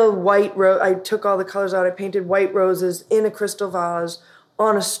painted real white I took all the colors out. I painted white roses in a crystal vase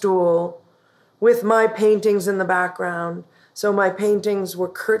on a stool with my paintings in the background. So my paintings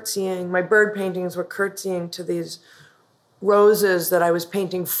were my bird paintings were curtsying to these roses that I was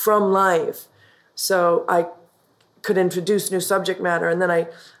painting from life. So I could introduce new subject matter. And then I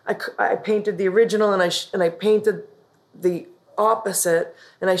painted the original, and I painted the opposite,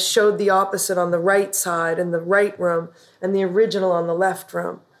 and I showed the opposite on the right side in the right room and the original on the left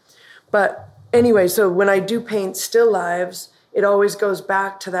room. But anyway, so when I do paint still lives, it always goes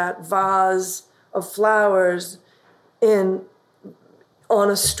back to that vase of flowers on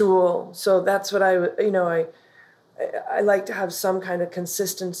a stool. So that's what I like to have some kind of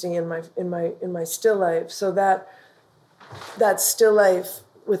consistency in my still life. So that still life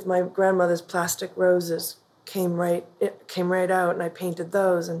with my grandmother's plastic roses came right out, and I painted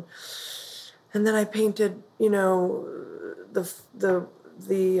those, and then I painted the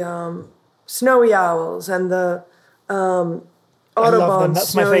snowy owls and the Audubon. I love them.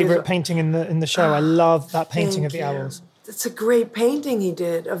 That's my favorite painting in the show. I love that painting of the owls. It's a great painting he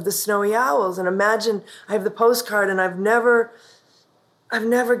did of the snowy owls. And imagine, I have the postcard, and I've never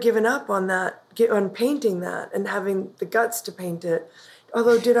given up on painting that and having the guts to paint it.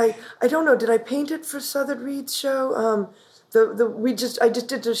 Although did I paint it for Southard Reed's show? I just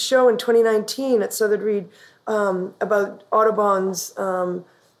did a show in 2019 at Southard Reed about Audubon's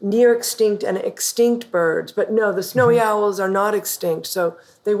near extinct and extinct birds. But no, the snowy owls are not extinct, so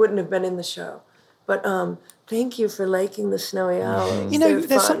they wouldn't have been in the show. But thank you for liking the snowy owls.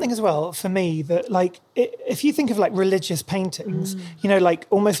 There's something as well for me that, like, if you think of like religious paintings, like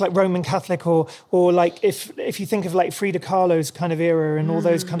almost like Roman Catholic or like if you think of like Frida Kahlo's kind of era and all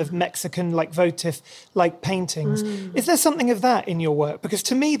those kind of Mexican like votive like paintings, is there something of that in your work? Because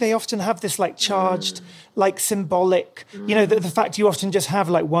to me, they often have this like charged, like symbolic, the fact you often just have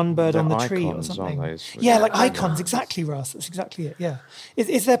like one bird on the tree or something. Like icons, exactly, Russ. That's exactly it. Yeah.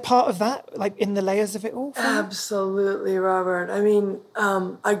 Is there part of that like in the layers of it all? Absolutely, Robert. I mean,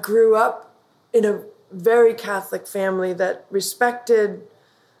 I grew up in a very Catholic family that respected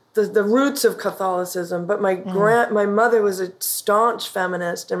the roots of Catholicism, but my mother was a staunch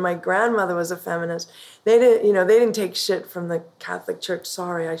feminist, and my grandmother was a feminist. They didn't take shit from the Catholic Church.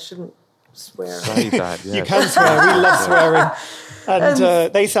 Sorry, I shouldn't swear. Say that, yes. You can swear. We love swearing,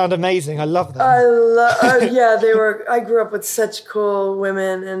 and they sound amazing. I love them. They were. I grew up with such cool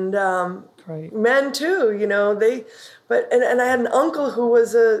women and men too. And I had an uncle who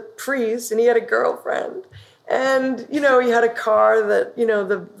was a priest, and he had a girlfriend, and he had a car that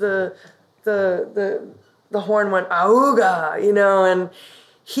the horn went auga, and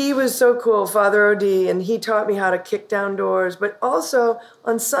he was so cool, Father O.D., and he taught me how to kick down doors. But also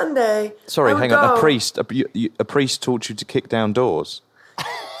on Sunday, Sorry, hang on. A priest taught you to kick down doors.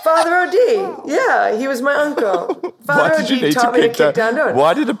 Father O.D., yeah, he was my uncle. Father O.D. taught me to kick down doors.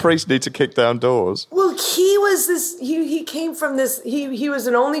 Why did a priest need to kick down doors? Well, he was this, he came from this, he was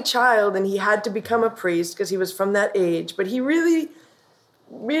an only child and he had to become a priest because he was from that age, but he really,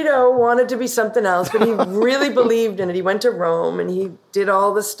 wanted to be something else, but he really believed in it. He went to Rome and he did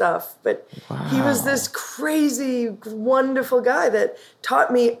all the stuff, but he was this crazy, wonderful guy that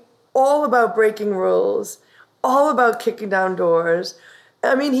taught me all about breaking rules, all about kicking down doors.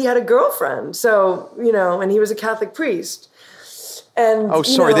 I mean, he had a girlfriend, so, and he was a Catholic priest. And,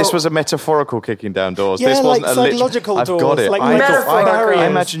 this was a metaphorical kicking down doors. Yeah, this wasn't like a psychological I've doors. got it. Like I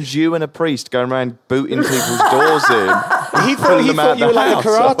imagined you and a priest going around booting people's doors in. He thought you were like a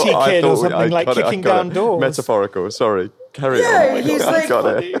karate kid or something, like kicking down doors. Metaphorical, sorry. Carry on. Yeah, he's like,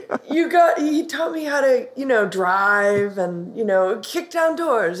 he taught me how to, drive and, kick down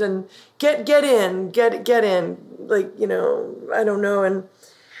doors and get in. Like, I don't know.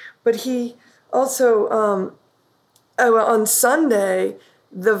 But he also, on Sunday,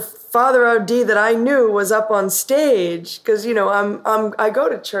 the Father O.D. that I knew was up on stage because, I go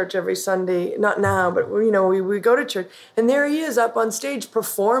to church every Sunday, not now, but, we go to church. And there he is up on stage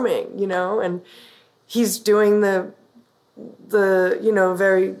performing, and he's doing the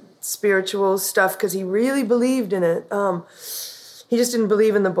very spiritual stuff because he really believed in it. He just didn't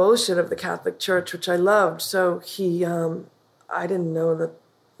believe in the bullshit of the Catholic Church, which I loved. So I didn't know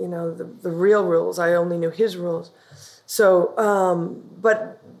the real rules. I only knew his rules. So,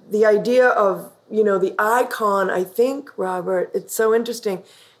 but the idea of, the icon, I think, Robert, it's so interesting.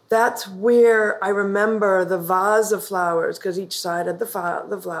 That's where I remember the vase of flowers, because each side had the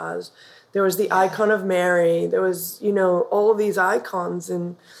vase. There was the icon of Mary. There was, all these icons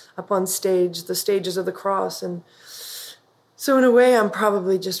up on stage, the stages of the cross. And so in a way, I'm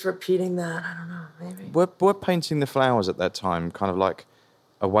probably just repeating that. I don't know, maybe. Were painting the flowers at that time kind of like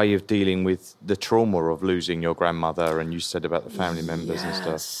a way of dealing with the trauma of losing your grandmother, and you said about the family members and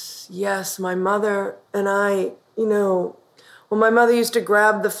stuff? Yes, my mother and I, my mother used to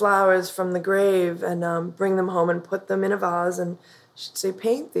grab the flowers from the grave and bring them home and put them in a vase, and she'd say,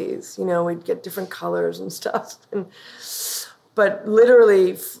 paint these. We'd get different colors and stuff. But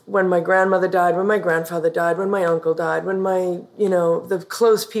literally, when my grandmother died, when my grandfather died, when my uncle died, when my, the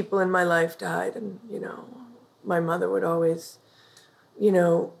close people in my life died, and, my mother would always,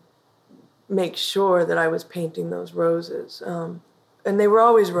 make sure that I was painting those roses. And they were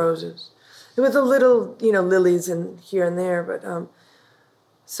always roses. There was a little, lilies in here and there, but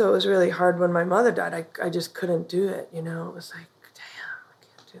so it was really hard when my mother died. I just couldn't do it, It was like, damn, I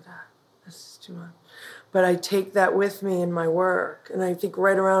can't do that. This is too much. But I take that with me in my work. And I think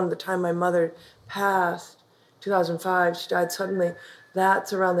right around the time my mother passed, 2005, she died suddenly,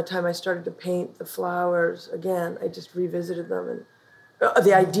 that's around the time I started to paint the flowers again. I just revisited them. And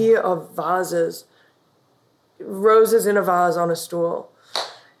the idea of vases, roses in a vase on a stool.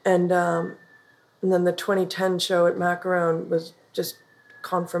 And then the 2010 show at Macaron was just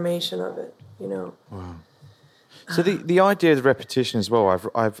confirmation of it, Wow. So the idea of repetition as well,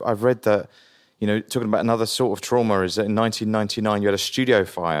 I've read that, talking about another sort of trauma, is that in 1999 you had a studio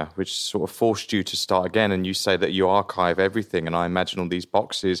fire, which sort of forced you to start again, and you say that you archive everything, and I imagine all these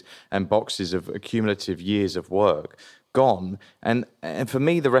boxes and boxes of accumulative years of work gone. And for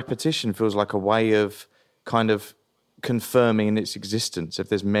me, the repetition feels like a way of kind of confirming its existence. If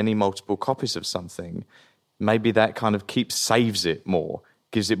there's multiple copies of something, maybe that kind of saves it more,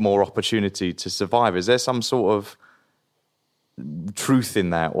 gives it more opportunity to survive. Is there some sort of truth in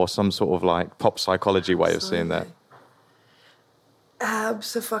that, or some sort of like pop psychology way of seeing that?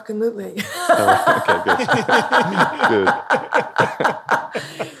 Abso-fucking-lutely. Okay, good.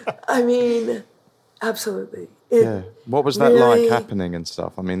 I mean, absolutely. What was that really, like happening and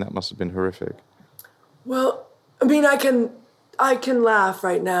stuff? I mean, that must have been horrific. Well, I mean, I can laugh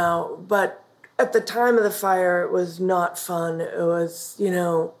right now, but at the time of the fire, it was not fun. It was,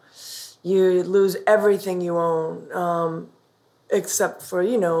 you lose everything you own, except for,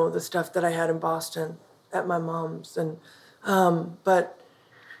 the stuff that I had in Boston at my mom's. And but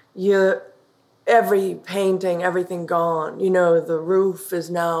every painting, everything gone. The roof is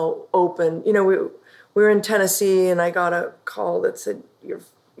now open. We were in Tennessee, and I got a call that said, your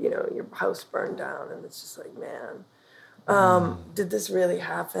house burned down. And it's just like, man, did this really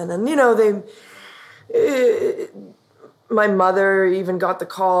happen? And, my mother even got the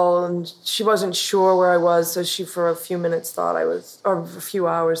call, and she wasn't sure where I was, so she for a few minutes thought I was, or a few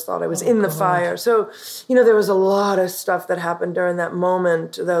hours thought I was in the fire. So, you know, there was a lot of stuff that happened during that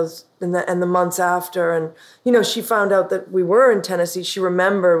moment, and the months after. And, you know, she found out that we were in Tennessee. She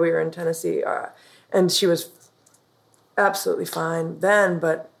remembered we were in Tennessee, and she was absolutely fine then.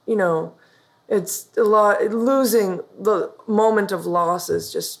 But, you know, it's a lot, losing the moment of loss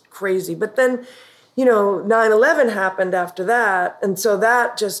is just crazy. But then, you know, 9/11 happened after that. And so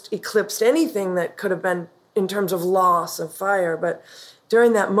that just eclipsed anything that could have been in terms of loss of fire. But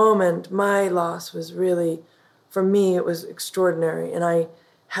during that moment, my loss was really, for me, it was extraordinary. And I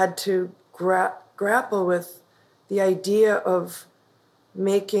had to grapple with the idea of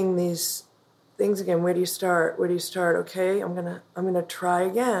making these things again. Where do you start? Where do you start? Okay, I'm gonna try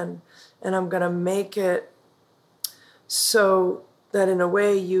again. And I'm gonna make it so that in a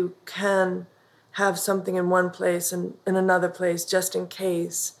way you can have something in one place and in another place just in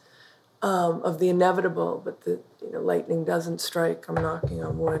case of the inevitable, but the lightning doesn't strike. I'm knocking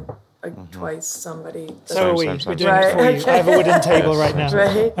on wood twice. Somebody. So are we. We're doing it for you. I have a wooden table right now.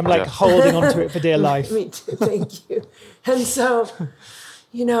 Right? I'm like holding onto it for dear life. Me too. Thank you. And so,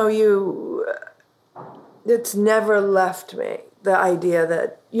 you know, it's never left me the idea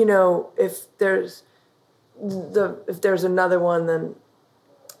that, you know, if there's another one, then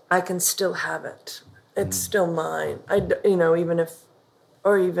I can still have it. It's still mine. Even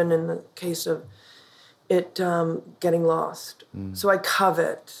in the case of it getting lost. So I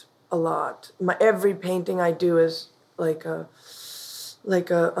covet a lot. Every painting I do is like a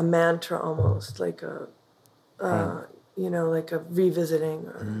mantra almost, like a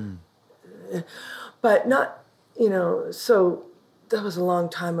revisiting. But not, so that was a long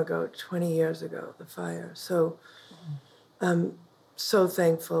time ago, 20 years ago, the fire. So I'm so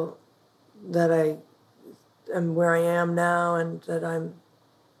thankful that I am where I am now, and that I'm,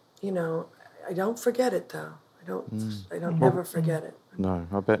 I don't forget it though. I don't never forget it. No,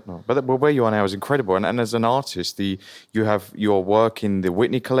 I bet not. But where you are now is incredible. And as an artist, you have your work in the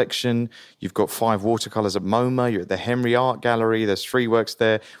Whitney collection. You've got 5 watercolors at MoMA. You're at the Henry Art Gallery. There's 3 works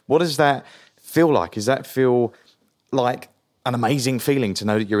there. What does that feel like? Does that feel like an amazing feeling to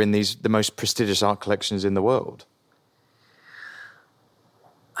know that you're in the most prestigious art collections in the world?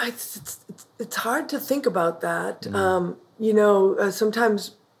 It's hard to think about that.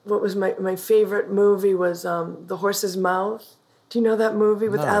 Sometimes what was my favorite movie was The Horse's Mouth. Do you know that movie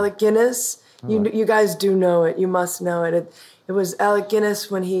with Alec Guinness? You guys do know it. You must know it. It was Alec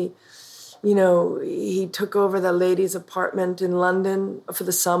Guinness when he took over the lady's apartment in London for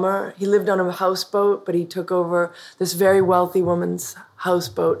the summer. He lived on a houseboat, but he took over this very wealthy woman's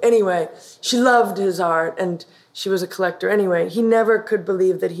houseboat. Anyway, she loved his art, and she was a collector. Anyway, he never could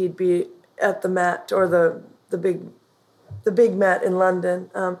believe that he'd be at the Met, or the big Met in London.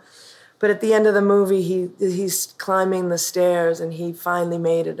 But at the end of the movie, he's climbing the stairs, and he finally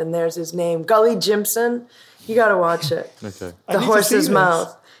made it, and there's his name, Gully Jimson. You got to watch it. Okay. The Horse's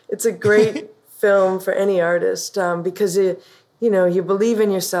Mouth. It's a great film for any artist, because you believe in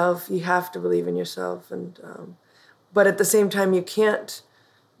yourself. You have to believe in yourself, and but at the same time, you can't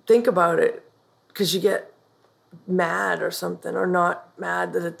think about it because you get mad or something, or not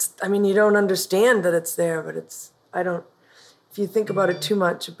mad that it's. I mean, you don't understand that it's there, but it's. If you think about it too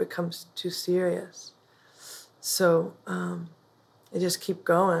much, it becomes too serious. So I just keep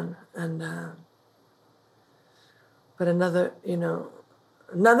going, and but another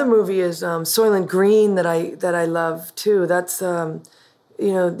movie is Soylent Green that I love too. That's do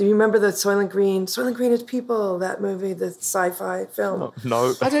you remember the Soylent Green? Soylent Green is People. That movie, the sci-fi film.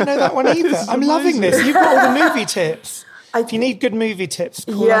 No. I don't know that one either. I'm loving this. You've got all the movie tips. If you need good movie tips,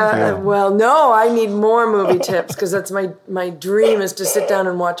 call well, no, I need more movie tips, because that's my dream is to sit down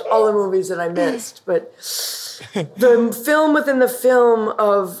and watch all the movies that I missed. But the film within the film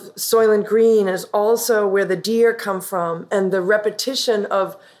of Soylent Green is also where the deer come from, and the repetition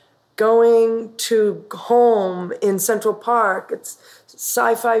of going to home in Central Park. It's a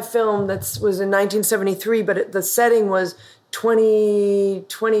sci-fi film that was in 1973, but the setting was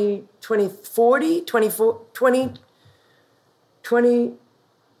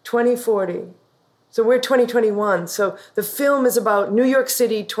 2040. So we're 2021. So the film is about New York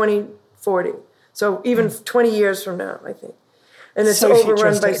City 2040. So even 20 years from now, I think. And it's so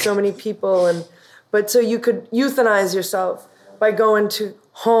overrun by so many people. But so you could euthanize yourself by going to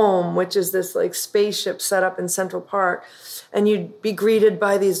home, which is this like spaceship set up in Central Park. And you'd be greeted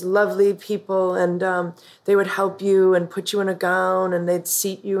by these lovely people, and they would help you and put you in a gown, and they'd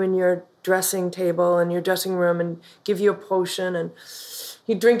seat you in your dressing table in your dressing room and give you a potion, and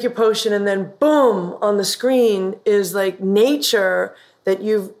you drink your potion, and then boom, on the screen is like nature that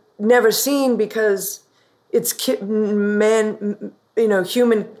you've never seen because it's mankind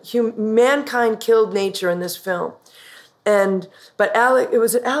killed nature in this film. But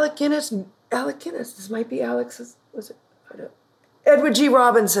Alec Guinness, this might be Alex's, was it? Edward G.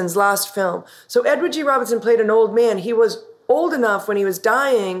 Robinson's last film. So Edward G. Robinson played an old man. He was old enough when he was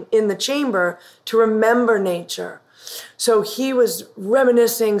dying in the chamber to remember nature. So he was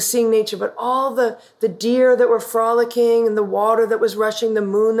reminiscing, seeing nature, but all the deer that were frolicking and the water that was rushing, the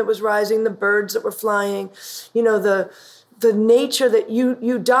moon that was rising, the birds that were flying, the nature that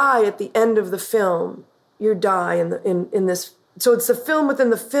you die at the end of the film. You die in this. So it's the film within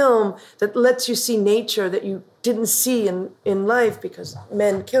the film that lets you see nature that you didn't see in life because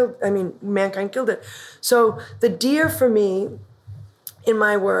mankind killed it. So the deer for me in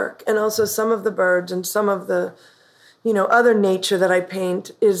my work, and also some of the birds and some of the other nature that I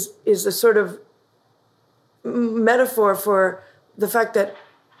paint is a sort of metaphor for the fact that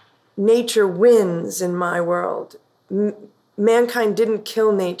nature wins in my world. Mankind didn't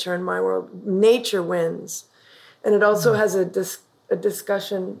kill nature in my world. Nature wins. And it also has a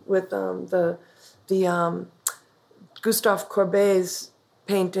discussion with the Gustave Courbet's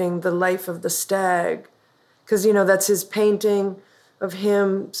painting, The Life of the Stag, because, that's his painting of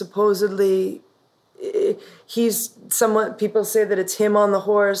him supposedly. He's somewhat, people say that it's him on the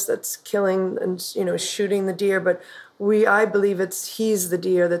horse that's killing and, shooting the deer, but I believe he's the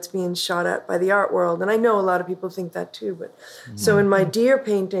deer that's being shot at by the art world. And I know a lot of people think that too, but so in my deer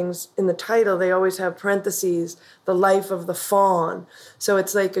paintings, in the title, they always have parentheses, the life of the fawn. So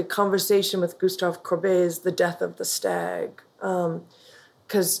it's like a conversation with Gustave Courbet's The Death of the Stag,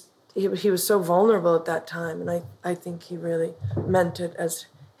 because he was so vulnerable at that time. And I think he really meant it as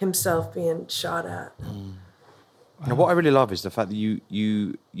himself being shot at. Now, what I really love is the fact that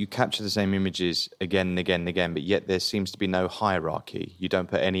you capture the same images again and again and again, but yet there seems to be no hierarchy. You don't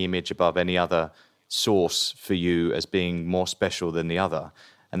put any image above any other source for you as being more special than the other.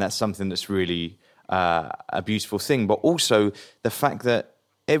 And that's something that's really a beautiful thing. But also the fact that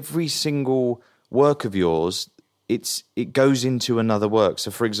every single work of yours, it goes into another work.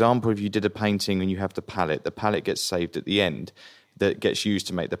 So, for example, if you did a painting and you have the palette gets saved at the end, that gets used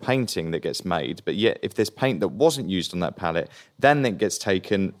to make the painting that gets made. But yet, if there's paint that wasn't used on that palette, then it gets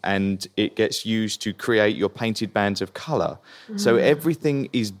taken and it gets used to create your painted bands of colour. So everything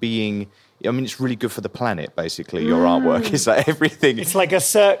is being... it's really good for the planet, basically, your artwork. Is like everything... It's like a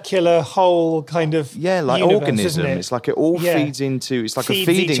circular whole kind of like universe, organism. isn't it? It's like it all feeds into... It's like feeds a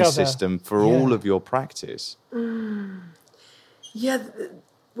feeding each other. system for all of your practice. Yeah,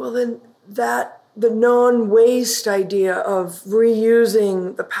 well then the non-waste idea of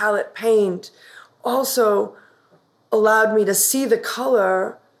reusing the palette paint also allowed me to see the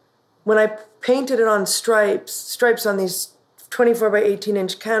color when I painted it on stripes on these 24 by 18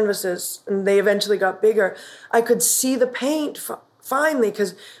 inch canvases, and they eventually got bigger. I could see the paint finally,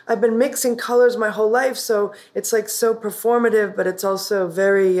 because I've been mixing colors my whole life, so it's like so performative, but it's also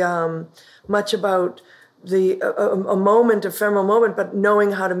very much about a moment, ephemeral moment, but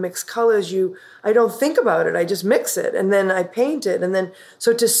knowing how to mix colors, I don't think about it. I just mix it, and then I paint it. And then,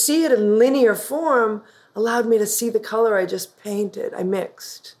 so to see it in linear form allowed me to see the color I just painted, I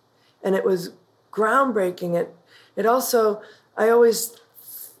mixed. And it was groundbreaking. It also, I always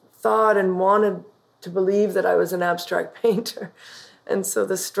thought and wanted to believe that I was an abstract painter. And so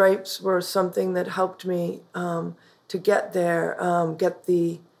the stripes were something that helped me to get there, get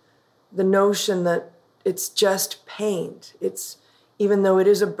the notion that it's just paint. It's, even though it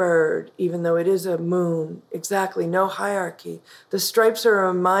is a bird, even though it is a moon, exactly, no hierarchy. The stripes are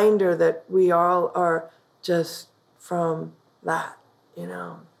a reminder that we all are just from that,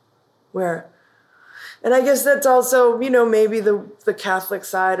 where, and I guess that's also, maybe the Catholic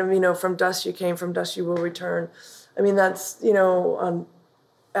side of, from dust you came, from dust you will return. I mean, that's, on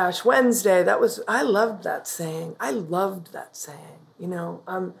Ash Wednesday, I loved that saying. I'm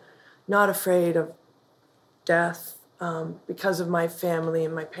not afraid of death because of my family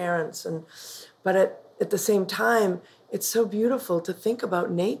and my parents, but at the same time, it's so beautiful to think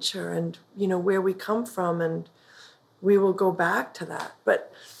about nature and where we come from, and we will go back to that.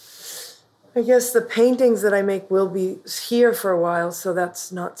 But I guess the paintings that I make will be here for a while, so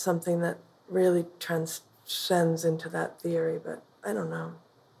that's not something that really transcends into that theory. But I don't know,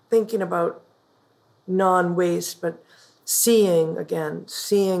 thinking about non-waste, but seeing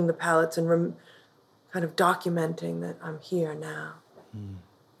the palettes and kind of documenting that I'm here now.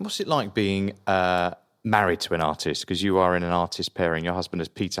 What's it like being a married to an artist, because you are in an artist pairing. Your husband is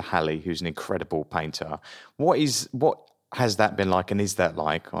Peter Halley, who's an incredible painter. What has that been like, and is that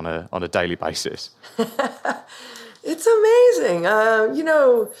like on a daily basis? It's amazing.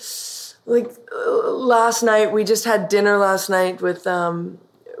 Last night, we just had dinner last night with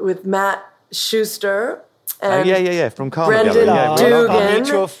Matt Schuster. And from Karma Brendan Gallery. Dugan,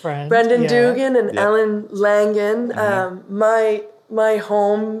 mutual friend. Brendan Dugan and Ellen Langan. My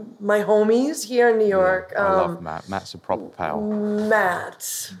homies here in New York. I love Matt. Matt's a proper pal.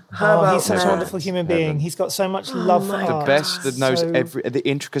 Matt, how about he's such Matt? a wonderful human being. He's got so much love for The art. best that knows the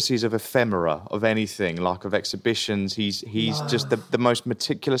intricacies of ephemera, of anything, like of exhibitions. He's just the most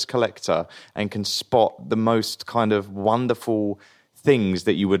meticulous collector and can spot the most kind of wonderful things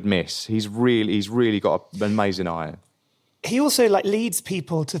that you would miss. He's really got an amazing eye. He also leads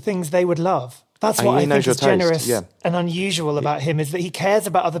people to things they would love. That's what I think is generous and unusual about him, is that he cares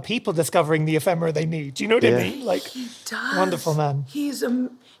about other people discovering the ephemera they need. Do you know what I mean? He does. Wonderful man. He's a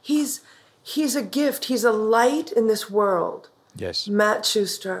gift. He's a light in this world. Yes. Matt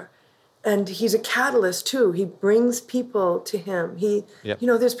Schuster. And he's a catalyst too. He brings people to him.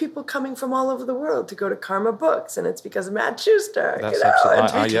 There's people coming from all over the world to go to Karma Books, and it's because of Matt Schuster. That's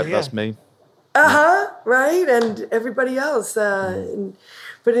absolutely, that's me. Right? And everybody else. But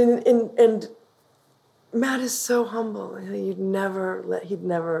Matt is so humble. He's going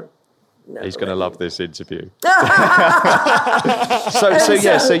to love this interview. So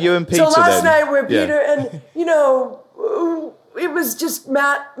you and Peter. So last night we're Peter, and it was just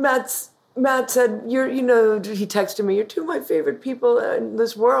Matt said, he texted me, "You're two of my favorite people in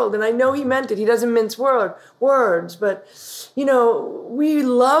this world," and I know he meant it. He doesn't mince words, but we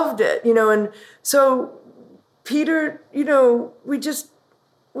loved it, and so Peter, we're just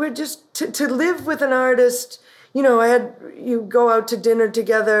to live with an artist. You go out to dinner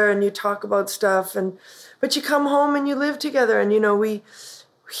together and you talk about stuff, but you come home and you live together, and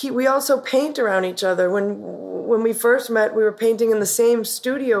we also paint around each other. When we first met, we were painting in the same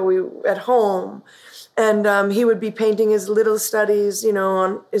studio at home, and he would be painting his little studies,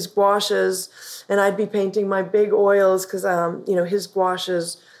 on his gouaches, and I'd be painting my big oils because his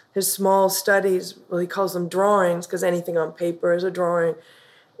gouaches, his small studies. Well, he calls them drawings because anything on paper is a drawing.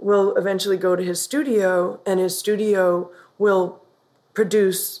 Will eventually go to his studio, and his studio will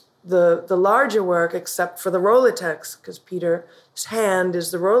produce the larger work, except for the Rolodex, because Peter's hand is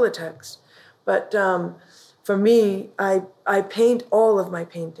the Rolodex. But for me, I paint all of my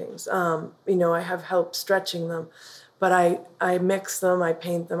paintings. I have help stretching them, but I mix them, I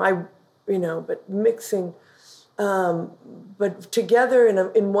paint them. But mixing, but together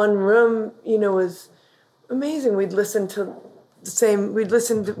in one room, was amazing. We'd listen to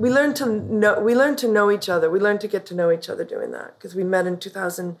we learned to know each other. We learned to get to know each other doing that, because we met in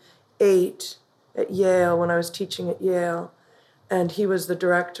 2008 at Yale when I was teaching at Yale, and he was the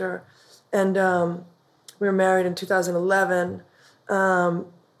director. And we were married in 2011,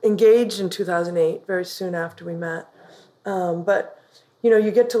 engaged in 2008, very soon after we met. But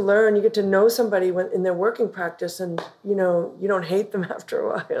you get to learn, you get to know somebody in their working practice, and, you don't hate them after a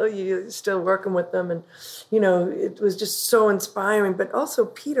while. You're still working with them. And, it was just so inspiring. But also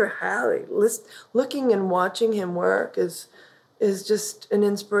Peter Halley, looking and watching him work is just an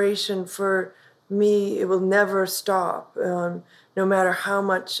inspiration for me. It will never stop. No matter how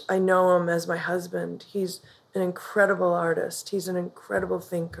much I know him as my husband, he's an incredible artist. He's an incredible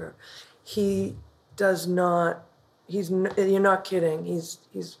thinker. You're not kidding. He's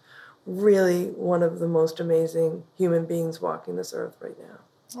really one of the most amazing human beings walking this earth right now.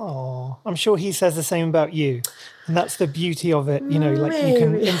 Oh, I'm sure he says the same about you. And that's the beauty of it, you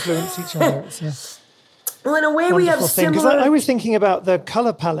can influence each other. Well, in a way we have similar... Because I was thinking about the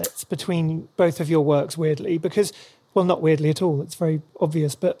colour palettes between both of your works, weirdly, because, well, not weirdly at all, it's very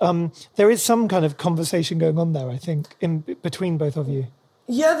obvious, but there is some kind of conversation going on there, I think, between both of you.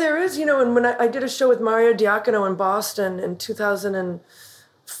 Yeah, there is, and when I did a show with Mario Diacono in Boston in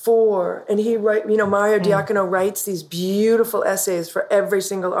 2004, and Mario Diacono writes these beautiful essays for every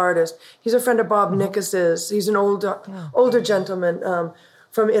single artist. He's a friend of Bob Nickas's. He's an older gentleman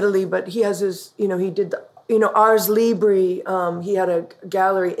from Italy, but he has his, he did Ars Libri. He had a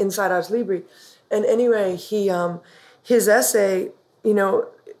gallery inside Ars Libri. And anyway, his essay,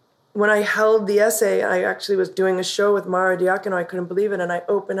 when I held the essay, I actually was doing a show with Mario Diacono. I couldn't believe it. And I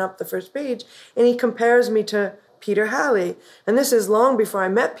open up the first page, and he compares me to Peter Halley. And this is long before I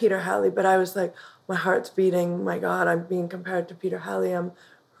met Peter Halley, but I was like, my heart's beating. My God, I'm being compared to Peter Halley. I'm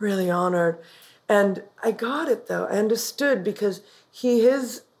really honored. And I got it, though. I understood, because he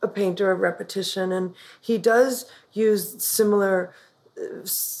is a painter of repetition, and he does use similar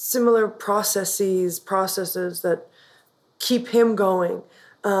similar processes that keep him going.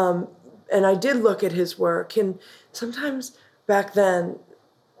 And I did look at his work, and sometimes back then,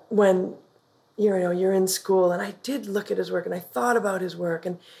 when you're in school, and I did look at his work, and I thought about his work,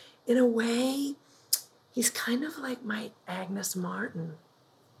 and in a way, he's kind of like my Agnes Martin.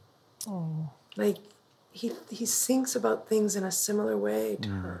 Oh. Like he thinks about things in a similar way to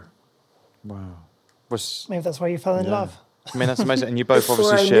her. Wow. Maybe that's why you fell in love. I mean, that's amazing. And you both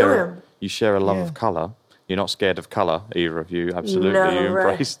obviously share a love of colour. You're not scared of colour, either of you. Absolutely, No, you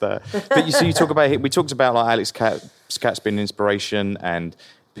embrace that. But you see, you talk about we talked about like Alex Katz being an inspiration, and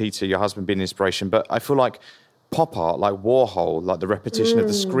Peter, your husband, being an inspiration. But I feel like pop art, like Warhol, like the repetition of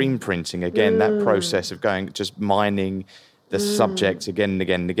the screen printing, again, that process of just mining the subject again and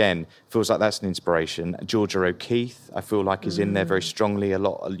again and again, feels like that's an inspiration. Georgia O'Keeffe, I feel like, is in there very strongly. A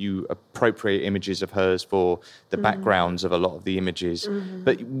lot, you appropriate images of hers for the backgrounds of a lot of the images.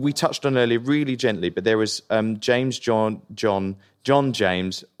 But we touched on earlier, really gently, but there was John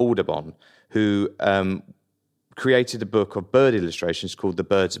James Audubon, who created a book of bird illustrations called The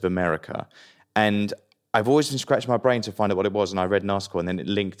Birds of America. And I've always been scratching my brain to find out what it was, and I read an article, and then it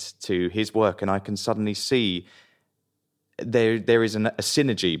linked to his work, and I can suddenly see there is a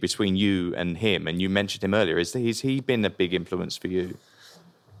synergy between you and him, and you mentioned him earlier. Has he been a big influence for you?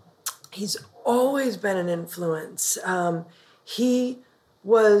 He's always been an influence. He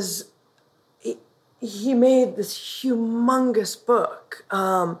made this humongous book.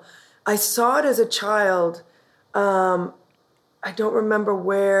 I saw it as a child. I don't remember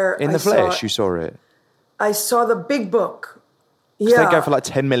where. In the flesh, you saw it? I saw the big book. They go for like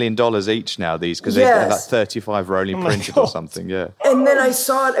 $10 million each now, because they have like 35 are only printed or something, yeah. And then I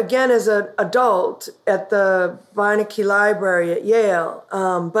saw it again as an adult at the Beinecke Library at Yale.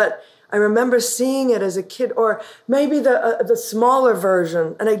 But I remember seeing it as a kid, or maybe the smaller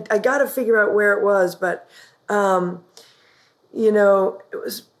version. And I got to figure out where it was, but, it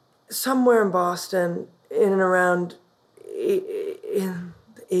was somewhere in Boston in and around in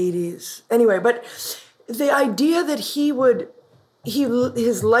the 80s. Anyway, but the idea that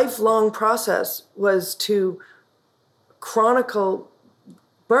his lifelong process was to chronicle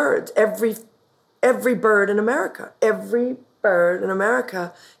birds, every bird in America, to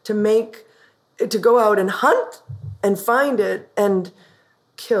go out and hunt and find it and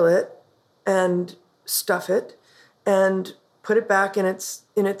kill it and stuff it and put it back in its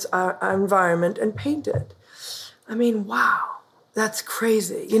environment and paint it. I mean, wow, that's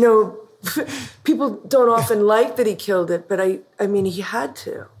crazy. People don't often like that he killed it, but I mean, he had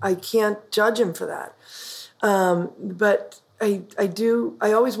to. I can't judge him for that. But I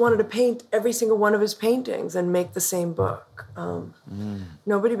always wanted to paint every single one of his paintings and make the same book.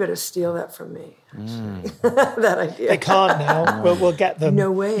 Nobody better steal that from me, actually. That idea. They can't now. We'll get them.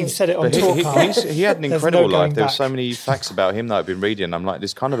 No way. You've said it on Talk. He had an incredible life. There's so many facts about him that I've been reading. I'm like,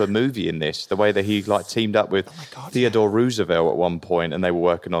 there's kind of a movie in this, the way that he teamed up with Theodore Roosevelt at one point, and they were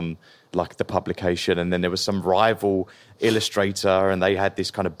working on like the publication, and then there was some rival illustrator, and they had this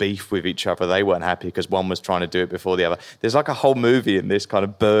kind of beef with each other. They weren't happy because one was trying to do it before the other. There's like a whole movie in this kind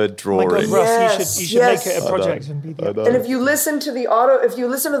of bird drawing. Oh my God, Russ, you should make it a project and be the. And if you listen to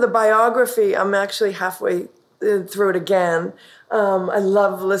the biography, I'm actually halfway through it again. I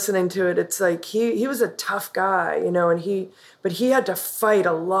love listening to it. It's like he was a tough guy, and but he had to fight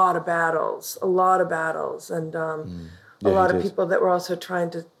a lot of battles, and a lot of people that were also trying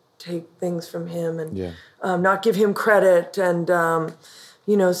to take things from him and not give him credit, and so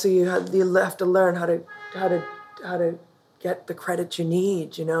you have to learn how to get the credit you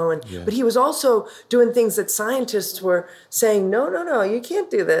need, But he was also doing things that scientists were saying, no, you can't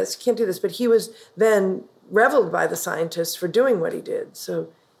do this. But he was then reveled by the scientists for doing what he did. So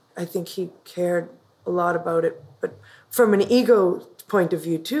I think he cared a lot about it. But from an ego point of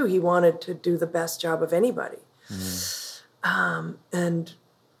view too, he wanted to do the best job of anybody. And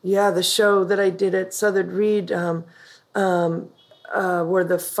the show that I did at Southern Reed were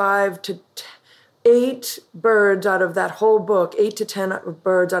the 5 to 8 birds out of that whole book. 8 to 10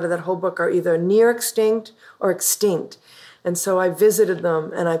 birds out of that whole book are either near extinct or extinct. And so I visited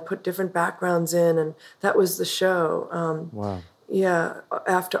them and I put different backgrounds in, and that was the show. Wow. Yeah,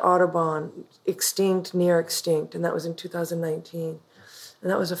 after Audubon, Extinct, Near Extinct, and that was in 2019. And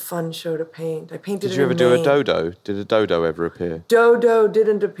that was a fun show to paint. I painted. Did you ever do a dodo? Did a dodo ever appear? Dodo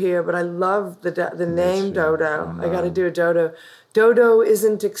didn't appear, but I love the name Dodo. I got to do a dodo. Dodo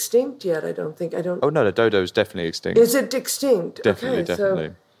isn't extinct yet, I don't think. Oh no, the dodo is definitely extinct. Is it extinct? Definitely, okay, definitely.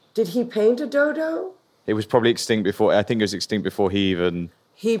 So did he paint a dodo? It was probably extinct before. I think it was extinct before he even.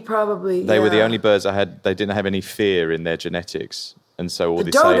 He probably. They were the only birds that they didn't have any fear in their genetics. And so all the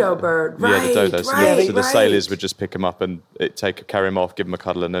the dodo bird, right? Yeah, the dodos. Right, so the sailors would just pick them up and carry them off, give them a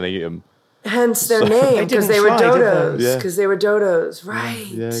cuddle, and then eat them. Hence their name, because they were dodos. Because they were dodos, right?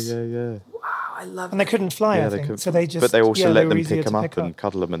 Yeah. Wow, I love it. And they couldn't fly, I think. So they just. But they also let them pick them up and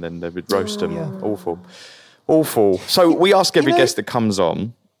cuddle them, and then they would roast them. Awful. So we ask every guest that comes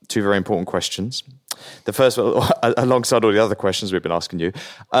on 2 very important questions. The first one, alongside all the other questions we've been asking you,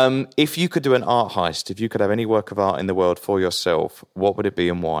 if you could do an art heist, if you could have any work of art in the world for yourself, what would it be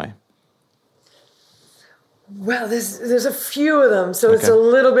and why? Well, there's a few of them, so it's a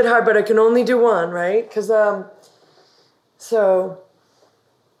little bit hard, but I can only do one, right? Because, all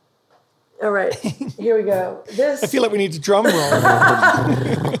right, here we go. I feel like we need a drum roll.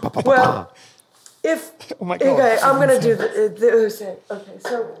 Well, oh my God. Okay, I'm going to do the okay,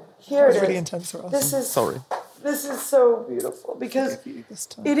 so here it is. Really intense for us. This is so beautiful because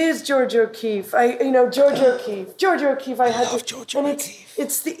it is George O'Keeffe. George O'Keeffe. I had to, George and O'Keeffe.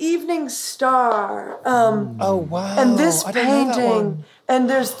 It's the Evening Star. Oh wow! And this I don't know that painting, one. and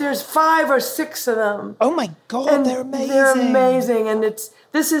there's 5 or 6 of them. Oh my God, and they're amazing. They're amazing, and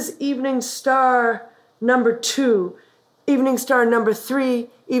this is Evening Star number 2, Evening Star number 3,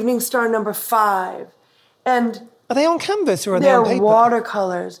 Evening Star number 5, and. Are they on canvas or are they on paper? They're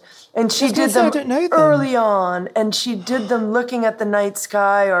watercolors. And she did them early on, and she did them looking at the night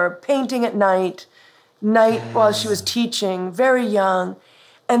sky or painting at night while she was teaching, very young.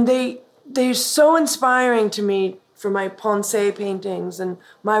 And they're so inspiring to me for my Poncet paintings and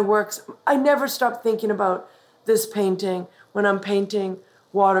my works. I never stop thinking about this painting when I'm painting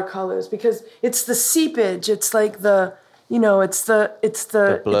watercolors because it's the seepage. It's like it's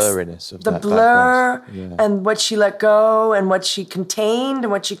the blurriness of the that blur and what she let go and what she contained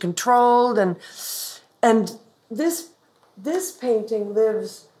and what she controlled and this painting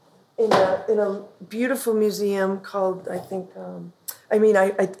lives in a beautiful museum called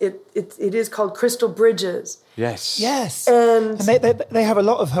it is called Crystal Bridges. Yes. And they have a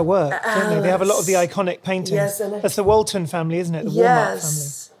lot of her work, don't they? They have a lot of the iconic paintings. Yes, that's the Walton family, isn't it? The Walmart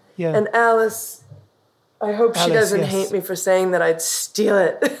family. Yeah. And Alice. I hope she doesn't hate me for saying that I'd steal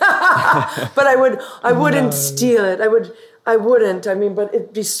it. But I wouldn't steal it. I wouldn't. I mean, but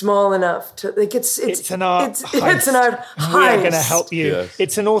it'd be small enough to like. It's an art heist. It's an art heist. We're going to help you. Yes.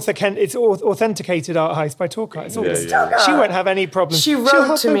 It's an authenticated art heist by Talker. She won't have any problem. She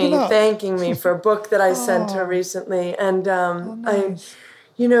wrote to me thanking me for a book that I sent her recently, and nice.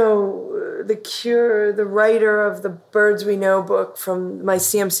 The Cure, the writer of the Birds We Know book from my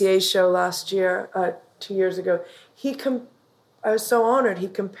CMCA show last year. 2 years ago, I was so honored. He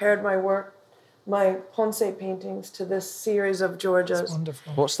compared my work, my Ponce paintings, to this series of Georgia's. That's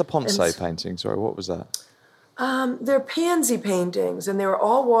wonderful. What's the Ponce painting? Sorry, what was that? They're pansy paintings, and they were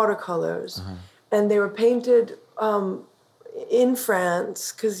all watercolors, and they were painted in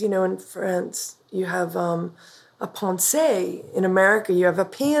France, because in France you have a Ponce. In America, you have a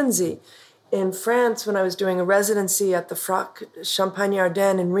pansy. In France, when I was doing a residency at the Frac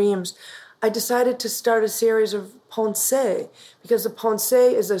Champagne-Ardenne in Reims, I decided to start a series of Ponce because the Ponce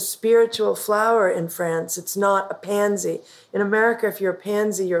is a spiritual flower in France. It's not a pansy. In America, if you're a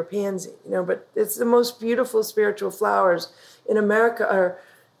pansy, you're a pansy, but it's the most beautiful spiritual flowers in America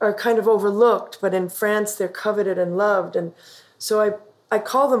are kind of overlooked, but in France, they're coveted and loved. And so I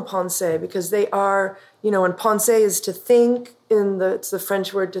call them Ponce because they are, and Ponce is to think, it's the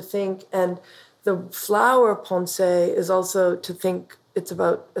French word to think, and the flower Ponce is also to think. It's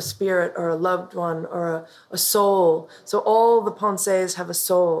about a spirit or a loved one or a soul. So all the Ponces have a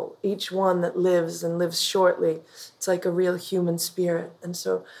soul, each one that lives and lives shortly. It's like a real human spirit. And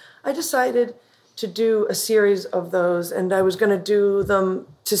so I decided to do a series of those, and I was going to do them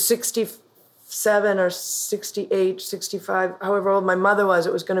to 67 or 68, 65, however old my mother was.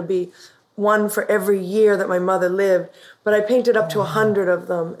 It was going to be one for every year that my mother lived. But I painted up to 100 of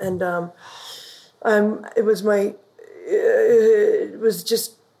them, and it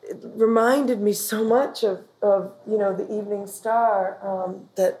reminded me so much of the Evening Star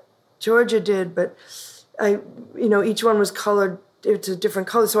that Georgia did, but each one was colored. It's a different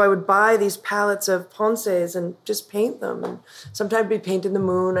color, so I would buy these palettes of Ponces and just paint them. And sometimes I'd be painting the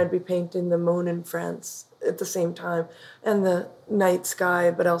moon. I'd be painting the moon in France at the same time, and the night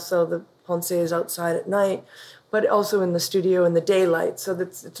sky, but also the Ponces outside at night, but also in the studio in the daylight. So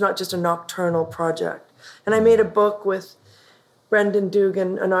that it's not just a nocturnal project. And I made a book with Brendan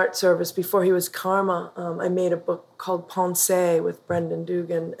Dugan, an art service, before he was Karma. I made a book called Ponce with Brendan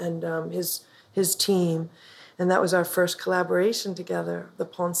Dugan and his team. And that was our first collaboration together, the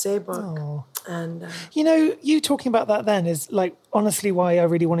Ponce book. Oh. And you talking about that then is like honestly why I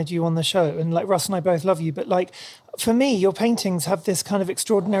really wanted you on the show. And like Russ and I both love you, but like for me, your paintings have this kind of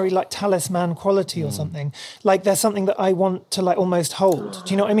extraordinary like talisman quality or something. Like there's something that I want to like almost hold.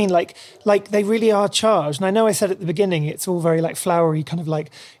 Do you know what I mean? Like they really are charged. And I know I said at the beginning it's all very like flowery, kind of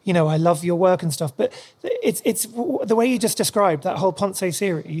like, I love your work and stuff. But it's the way you just described that whole Ponce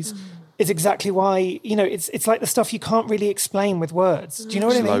series. Is exactly why, it's like the stuff you can't really explain with words. Do you know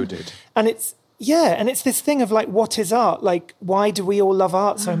what I mean? Loaded. And it's this thing of like, what is art? Like, why do we all love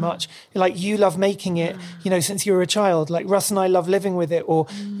art so much? Like, you love making it, since you were a child. Like, Russ and I love living with it or,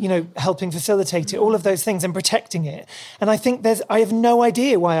 helping facilitate it, all of those things and protecting it. And I think I have no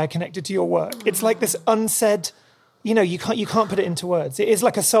idea why I connected to your work. It's like this unsaid, you can't put it into words. It is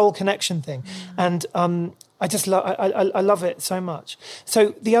like a soul connection thing. And, I just I love it so much.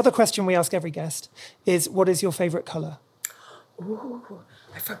 So the other question we ask every guest is, what is your favorite color? Ooh,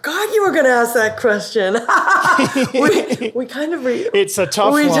 I forgot you were going to ask that question. we kind of... It's a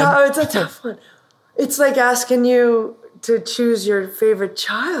tough one. It's a tough one. It's like asking you to choose your favorite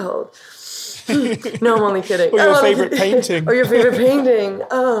child. No, I'm only kidding. Or your favorite painting. Or your favorite painting.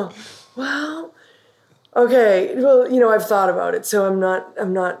 Oh, well... Okay, well, I've thought about it, so I'm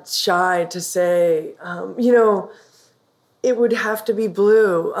not shy to say, it would have to be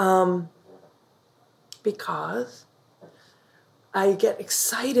blue, because I get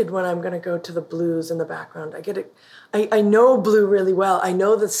excited when I'm going to go to the blues in the background. I know blue really well. I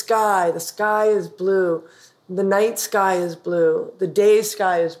know the sky is blue, the night sky is blue, the day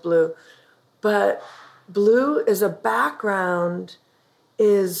sky is blue, but blue as a background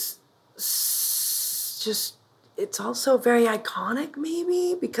is it's also very iconic,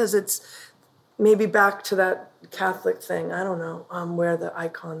 maybe, because it's maybe back to that Catholic thing. I don't know, where the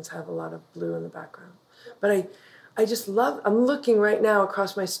icons have a lot of blue in the background. But I just love, I'm looking right now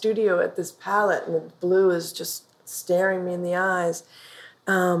across my studio at this palette and the blue is just staring me in the eyes.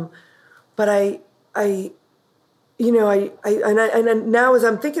 But and now as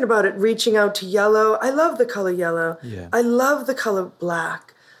I'm thinking about it, reaching out to yellow, I love the color yellow. Yeah. I love the color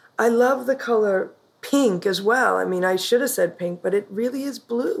black. I love the color pink as well. I mean, I should have said pink, but it really is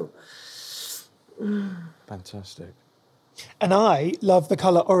blue. Fantastic. And I love the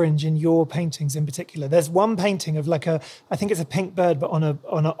colour orange in your paintings in particular. There's one painting of like I think it's a pink bird, but on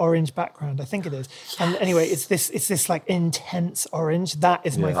an orange background. I think it is. Yes. And anyway, it's this like intense orange. That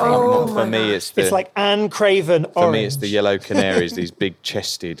is my favourite. For me, it's like Anne Craven orange. For me, it's the yellow canaries, these big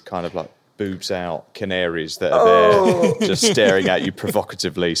chested kind of like boobs out canaries that are there just staring at you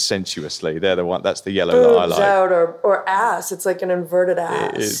provocatively, sensuously. They're the one. That's the yellow boobs that I like. Out or ass. It's like an inverted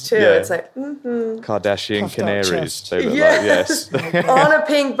ass too. Yeah. It's like Kardashian puffed canaries. They look yes. like, yes. On a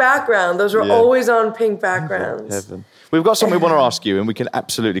pink background. Those were always on pink backgrounds. Heaven. We've got something we want to ask you, and we can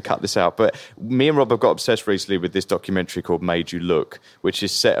absolutely cut this out. But me and Rob have got obsessed recently with this documentary called Made You Look, which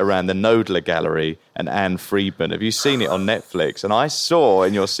is set around the Knoedler Gallery and Anne Friedman. Have you seen it on Netflix? And I saw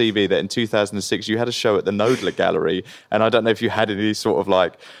in your CV that in 2006 you had a show at the Knoedler Gallery, and I don't know if you had any sort of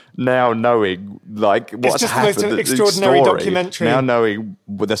like now knowing like what's happened. It's just the most extraordinary documentary. Now knowing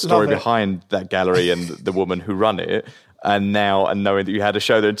the story behind that gallery and the woman who run it. And knowing that you had a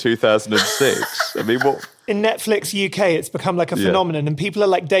show there in 2006. I mean, what? In Netflix UK, it's become like a phenomenon, and people are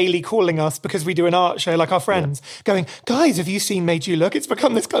like daily calling us because we do an art show, like our friends, going, guys, have you seen Made You Look? It's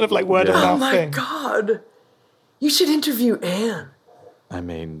become this kind of like word of mouth thing. Oh my God. You should interview Anne. I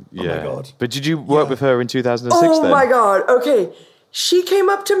mean, Oh my God. But did you work with her in 2006 then? Oh my God. Okay. She came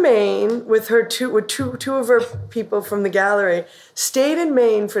up to Maine with her two of her people from the gallery, stayed in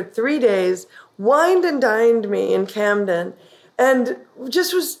Maine for 3 days, wined and dined me in Camden, and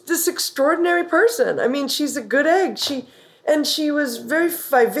just was this extraordinary person. I mean, she's a good egg. She was very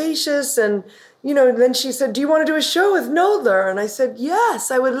vivacious, and then she said, "Do you want to do a show with Knoedler?" And I said,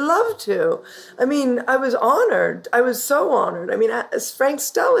 "Yes, I would love to." I mean, I was honored. I was so honored. I mean, Frank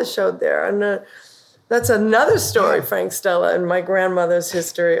Stella showed there, and that's another story, Frank Stella and my grandmother's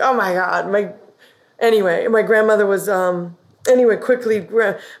history. Oh my God. My grandmother was quickly,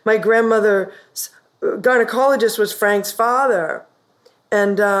 my grandmother's gynecologist was Frank's father.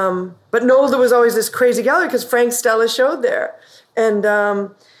 And, but Knoedler was always this crazy gallery because Frank Stella showed there. And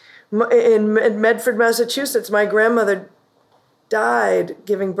in Medford, Massachusetts, my grandmother died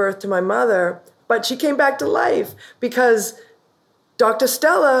giving birth to my mother, but she came back to life because Dr.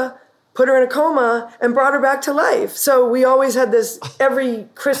 Stella put her in a coma and brought her back to life. So we always had this every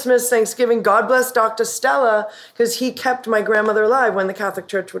Christmas, Thanksgiving, God bless Dr. Stella, because he kept my grandmother alive when the Catholic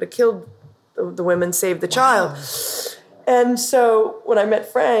Church would have killed the women, saved the child. And so when I met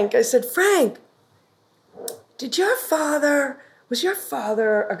Frank, I said, "Frank, did your father was your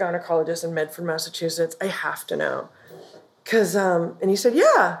father a gynecologist in Medford, Massachusetts? I have to know. And he said,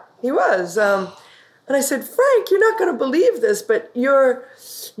 yeah, he was. And I said, Frank, you're not going to believe this, but your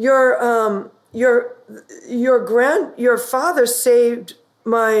father saved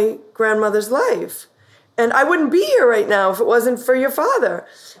my grandmother's life. And I wouldn't be here right now if it wasn't for your father.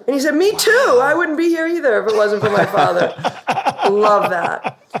 And he said, me too. I wouldn't be here either if it wasn't for my father. Love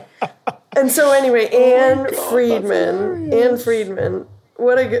that. And so anyway, Anne Friedman,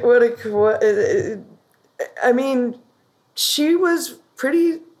 I mean, she was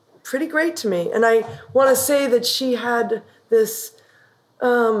pretty great to me. And I want to say that she had this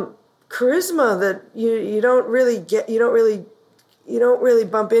charisma that you don't really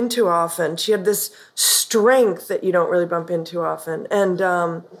bump into often. She had this strength that you don't really bump into often. And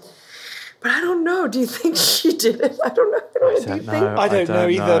but I don't know. Do you think she did it? I don't know. I don't know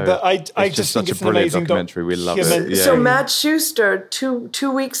either. But I just think it's an amazing documentary. We love it. Yeah. So Matt Schuster,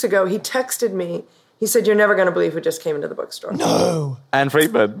 two weeks ago, he texted me. He said, "You're never going to believe who just came into the bookstore." No. Anne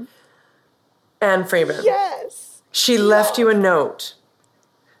Friedman. Yes. She left you a note.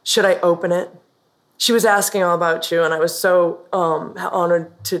 Should I open it? She was asking all about you, and I was so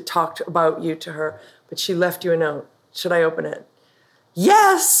honored to talk about you to her. But she left you a note. Should I open it?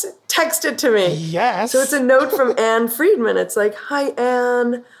 Yes! Text it to me. Yes. So it's a note from Anne Friedman. It's like, hi,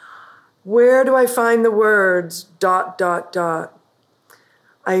 Anne. Where do I find the words ...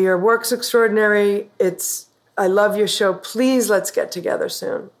 Your work's extraordinary. I love your show. Please, let's get together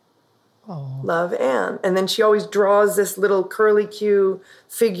soon. Oh. Love, Anne. And then she always draws this little curly Q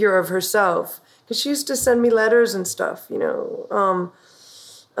figure of herself. Because she used to send me letters and stuff,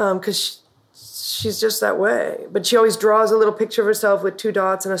 because she's just that way. But she always draws a little picture of herself with 2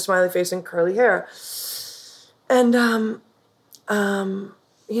 dots and a smiley face and curly hair. And,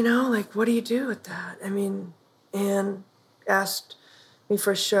 what do you do with that? I mean, Anne asked me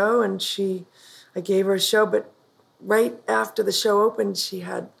for a show, and I gave her a show, but right after the show opened, she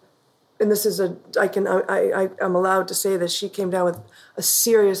had, and this is I'm allowed to say this, she came down with a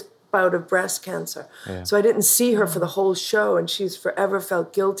serious bout of breast cancer. Yeah. So I didn't see her for the whole show, and she's forever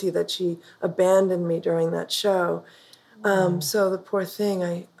felt guilty that she abandoned me during that show. So the poor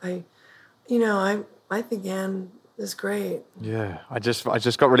thing, I think Anne is great. Yeah, I just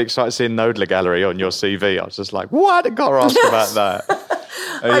got really excited seeing Knoedler Gallery on your CV. I was just like, what? I got to ask about that.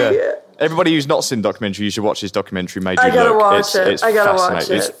 Yeah. Everybody who's not seen the documentary, you should watch his documentary, Made You Look. I gotta watch it. It's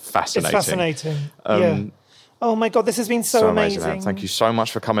fascinating. It's fascinating. Yeah. Oh my God, this has been so amazing. Thank you so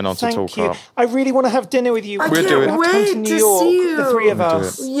much for coming on to Talk Art. I really want to have dinner with you. I can't wait to see you. The 3 of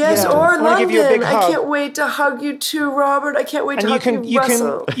us. Yes, or London. Give you a big hug. I can't wait to hug you too, Robert. I can't wait to hug you,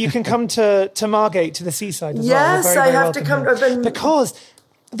 Russell. You can come to Margate, to the seaside as well. Yes, I have to come. Because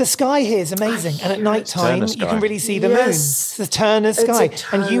the sky here is amazing, and at night time you can really see the moon. It's the Turner sky,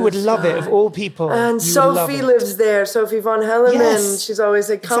 and you would love it of all people. And Sophie lives there. Sophie von Helleman. Yes, she's always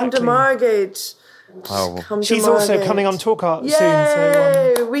like, come to Margate. She's also coming on Talk Art soon.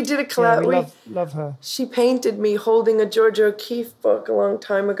 So we did a collab. We love her. She painted me holding a George O'Keeffe book a long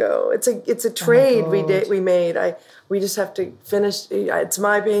time ago. It's a trade we made. We just have to finish. It's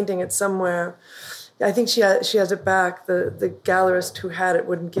my painting. It's somewhere. I think she has it back. The gallerist who had it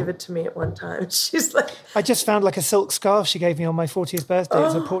wouldn't give it to me at one time. She's like, I just found like a silk scarf she gave me on my 40th birthday.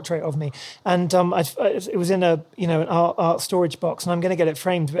 It's a portrait of me, and it was in an art storage box, and I'm going to get it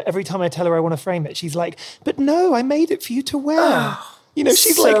framed. But every time I tell her I want to frame it, she's like, "But no, I made it for you to wear."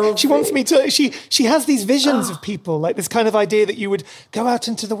 She's so like, she wants me to, she has these visions of people, like this kind of idea that you would go out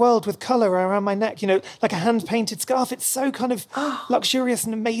into the world with colour around my neck, like a hand-painted scarf. It's so kind of luxurious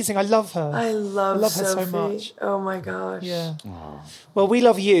and amazing. I love her. I love her Sophie. so much. Oh my gosh. Yeah. Well, we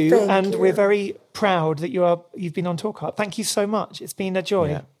love you, and we're very proud that you've been on Talk Art. Thank you so much. It's been a joy.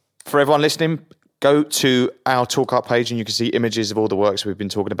 Yeah. For everyone listening, go to our Talk Art page and you can see images of all the works we've been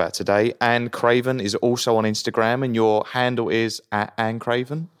talking about today. Anne Craven is also on Instagram, and your handle is at Anne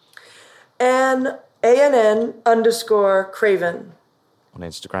Craven. ANN _ Craven. On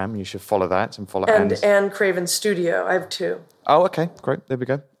Instagram, you should follow that and follow Anne Craven Studio. I have 2. Oh, okay, great. There we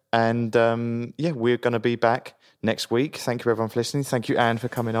go. And we're going to be back next week. Thank you everyone for listening. Thank you, Anne, for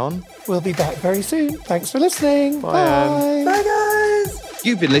coming on. We'll be back very soon. Thanks for listening. Bye. Anne. Bye, guys.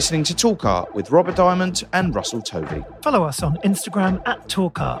 You've been listening to Talk Art with Robert Diamond and Russell Tovey. Follow us on Instagram at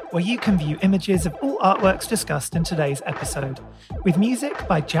Talk Art, where you can view images of all artworks discussed in today's episode, with music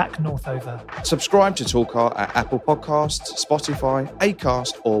by Jack Northover. Subscribe to Talk Art at Apple Podcasts, Spotify,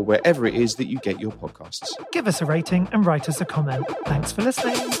 Acast, or wherever it is that you get your podcasts. Give us a rating and write us a comment. Thanks for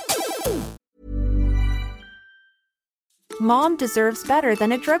listening. Mom deserves better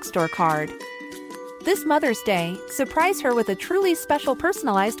than a drugstore card. This Mother's Day, surprise her with a truly special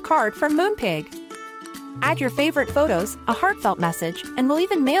personalized card from Moonpig. Add your favorite photos, a heartfelt message, and we'll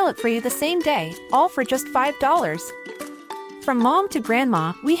even mail it for you the same day, all for just $5. From mom to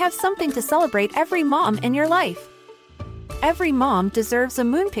grandma, we have something to celebrate every mom in your life. Every mom deserves a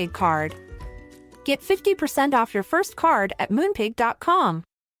Moonpig card. Get 50% off your first card at moonpig.com.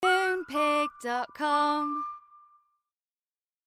 Moonpig.com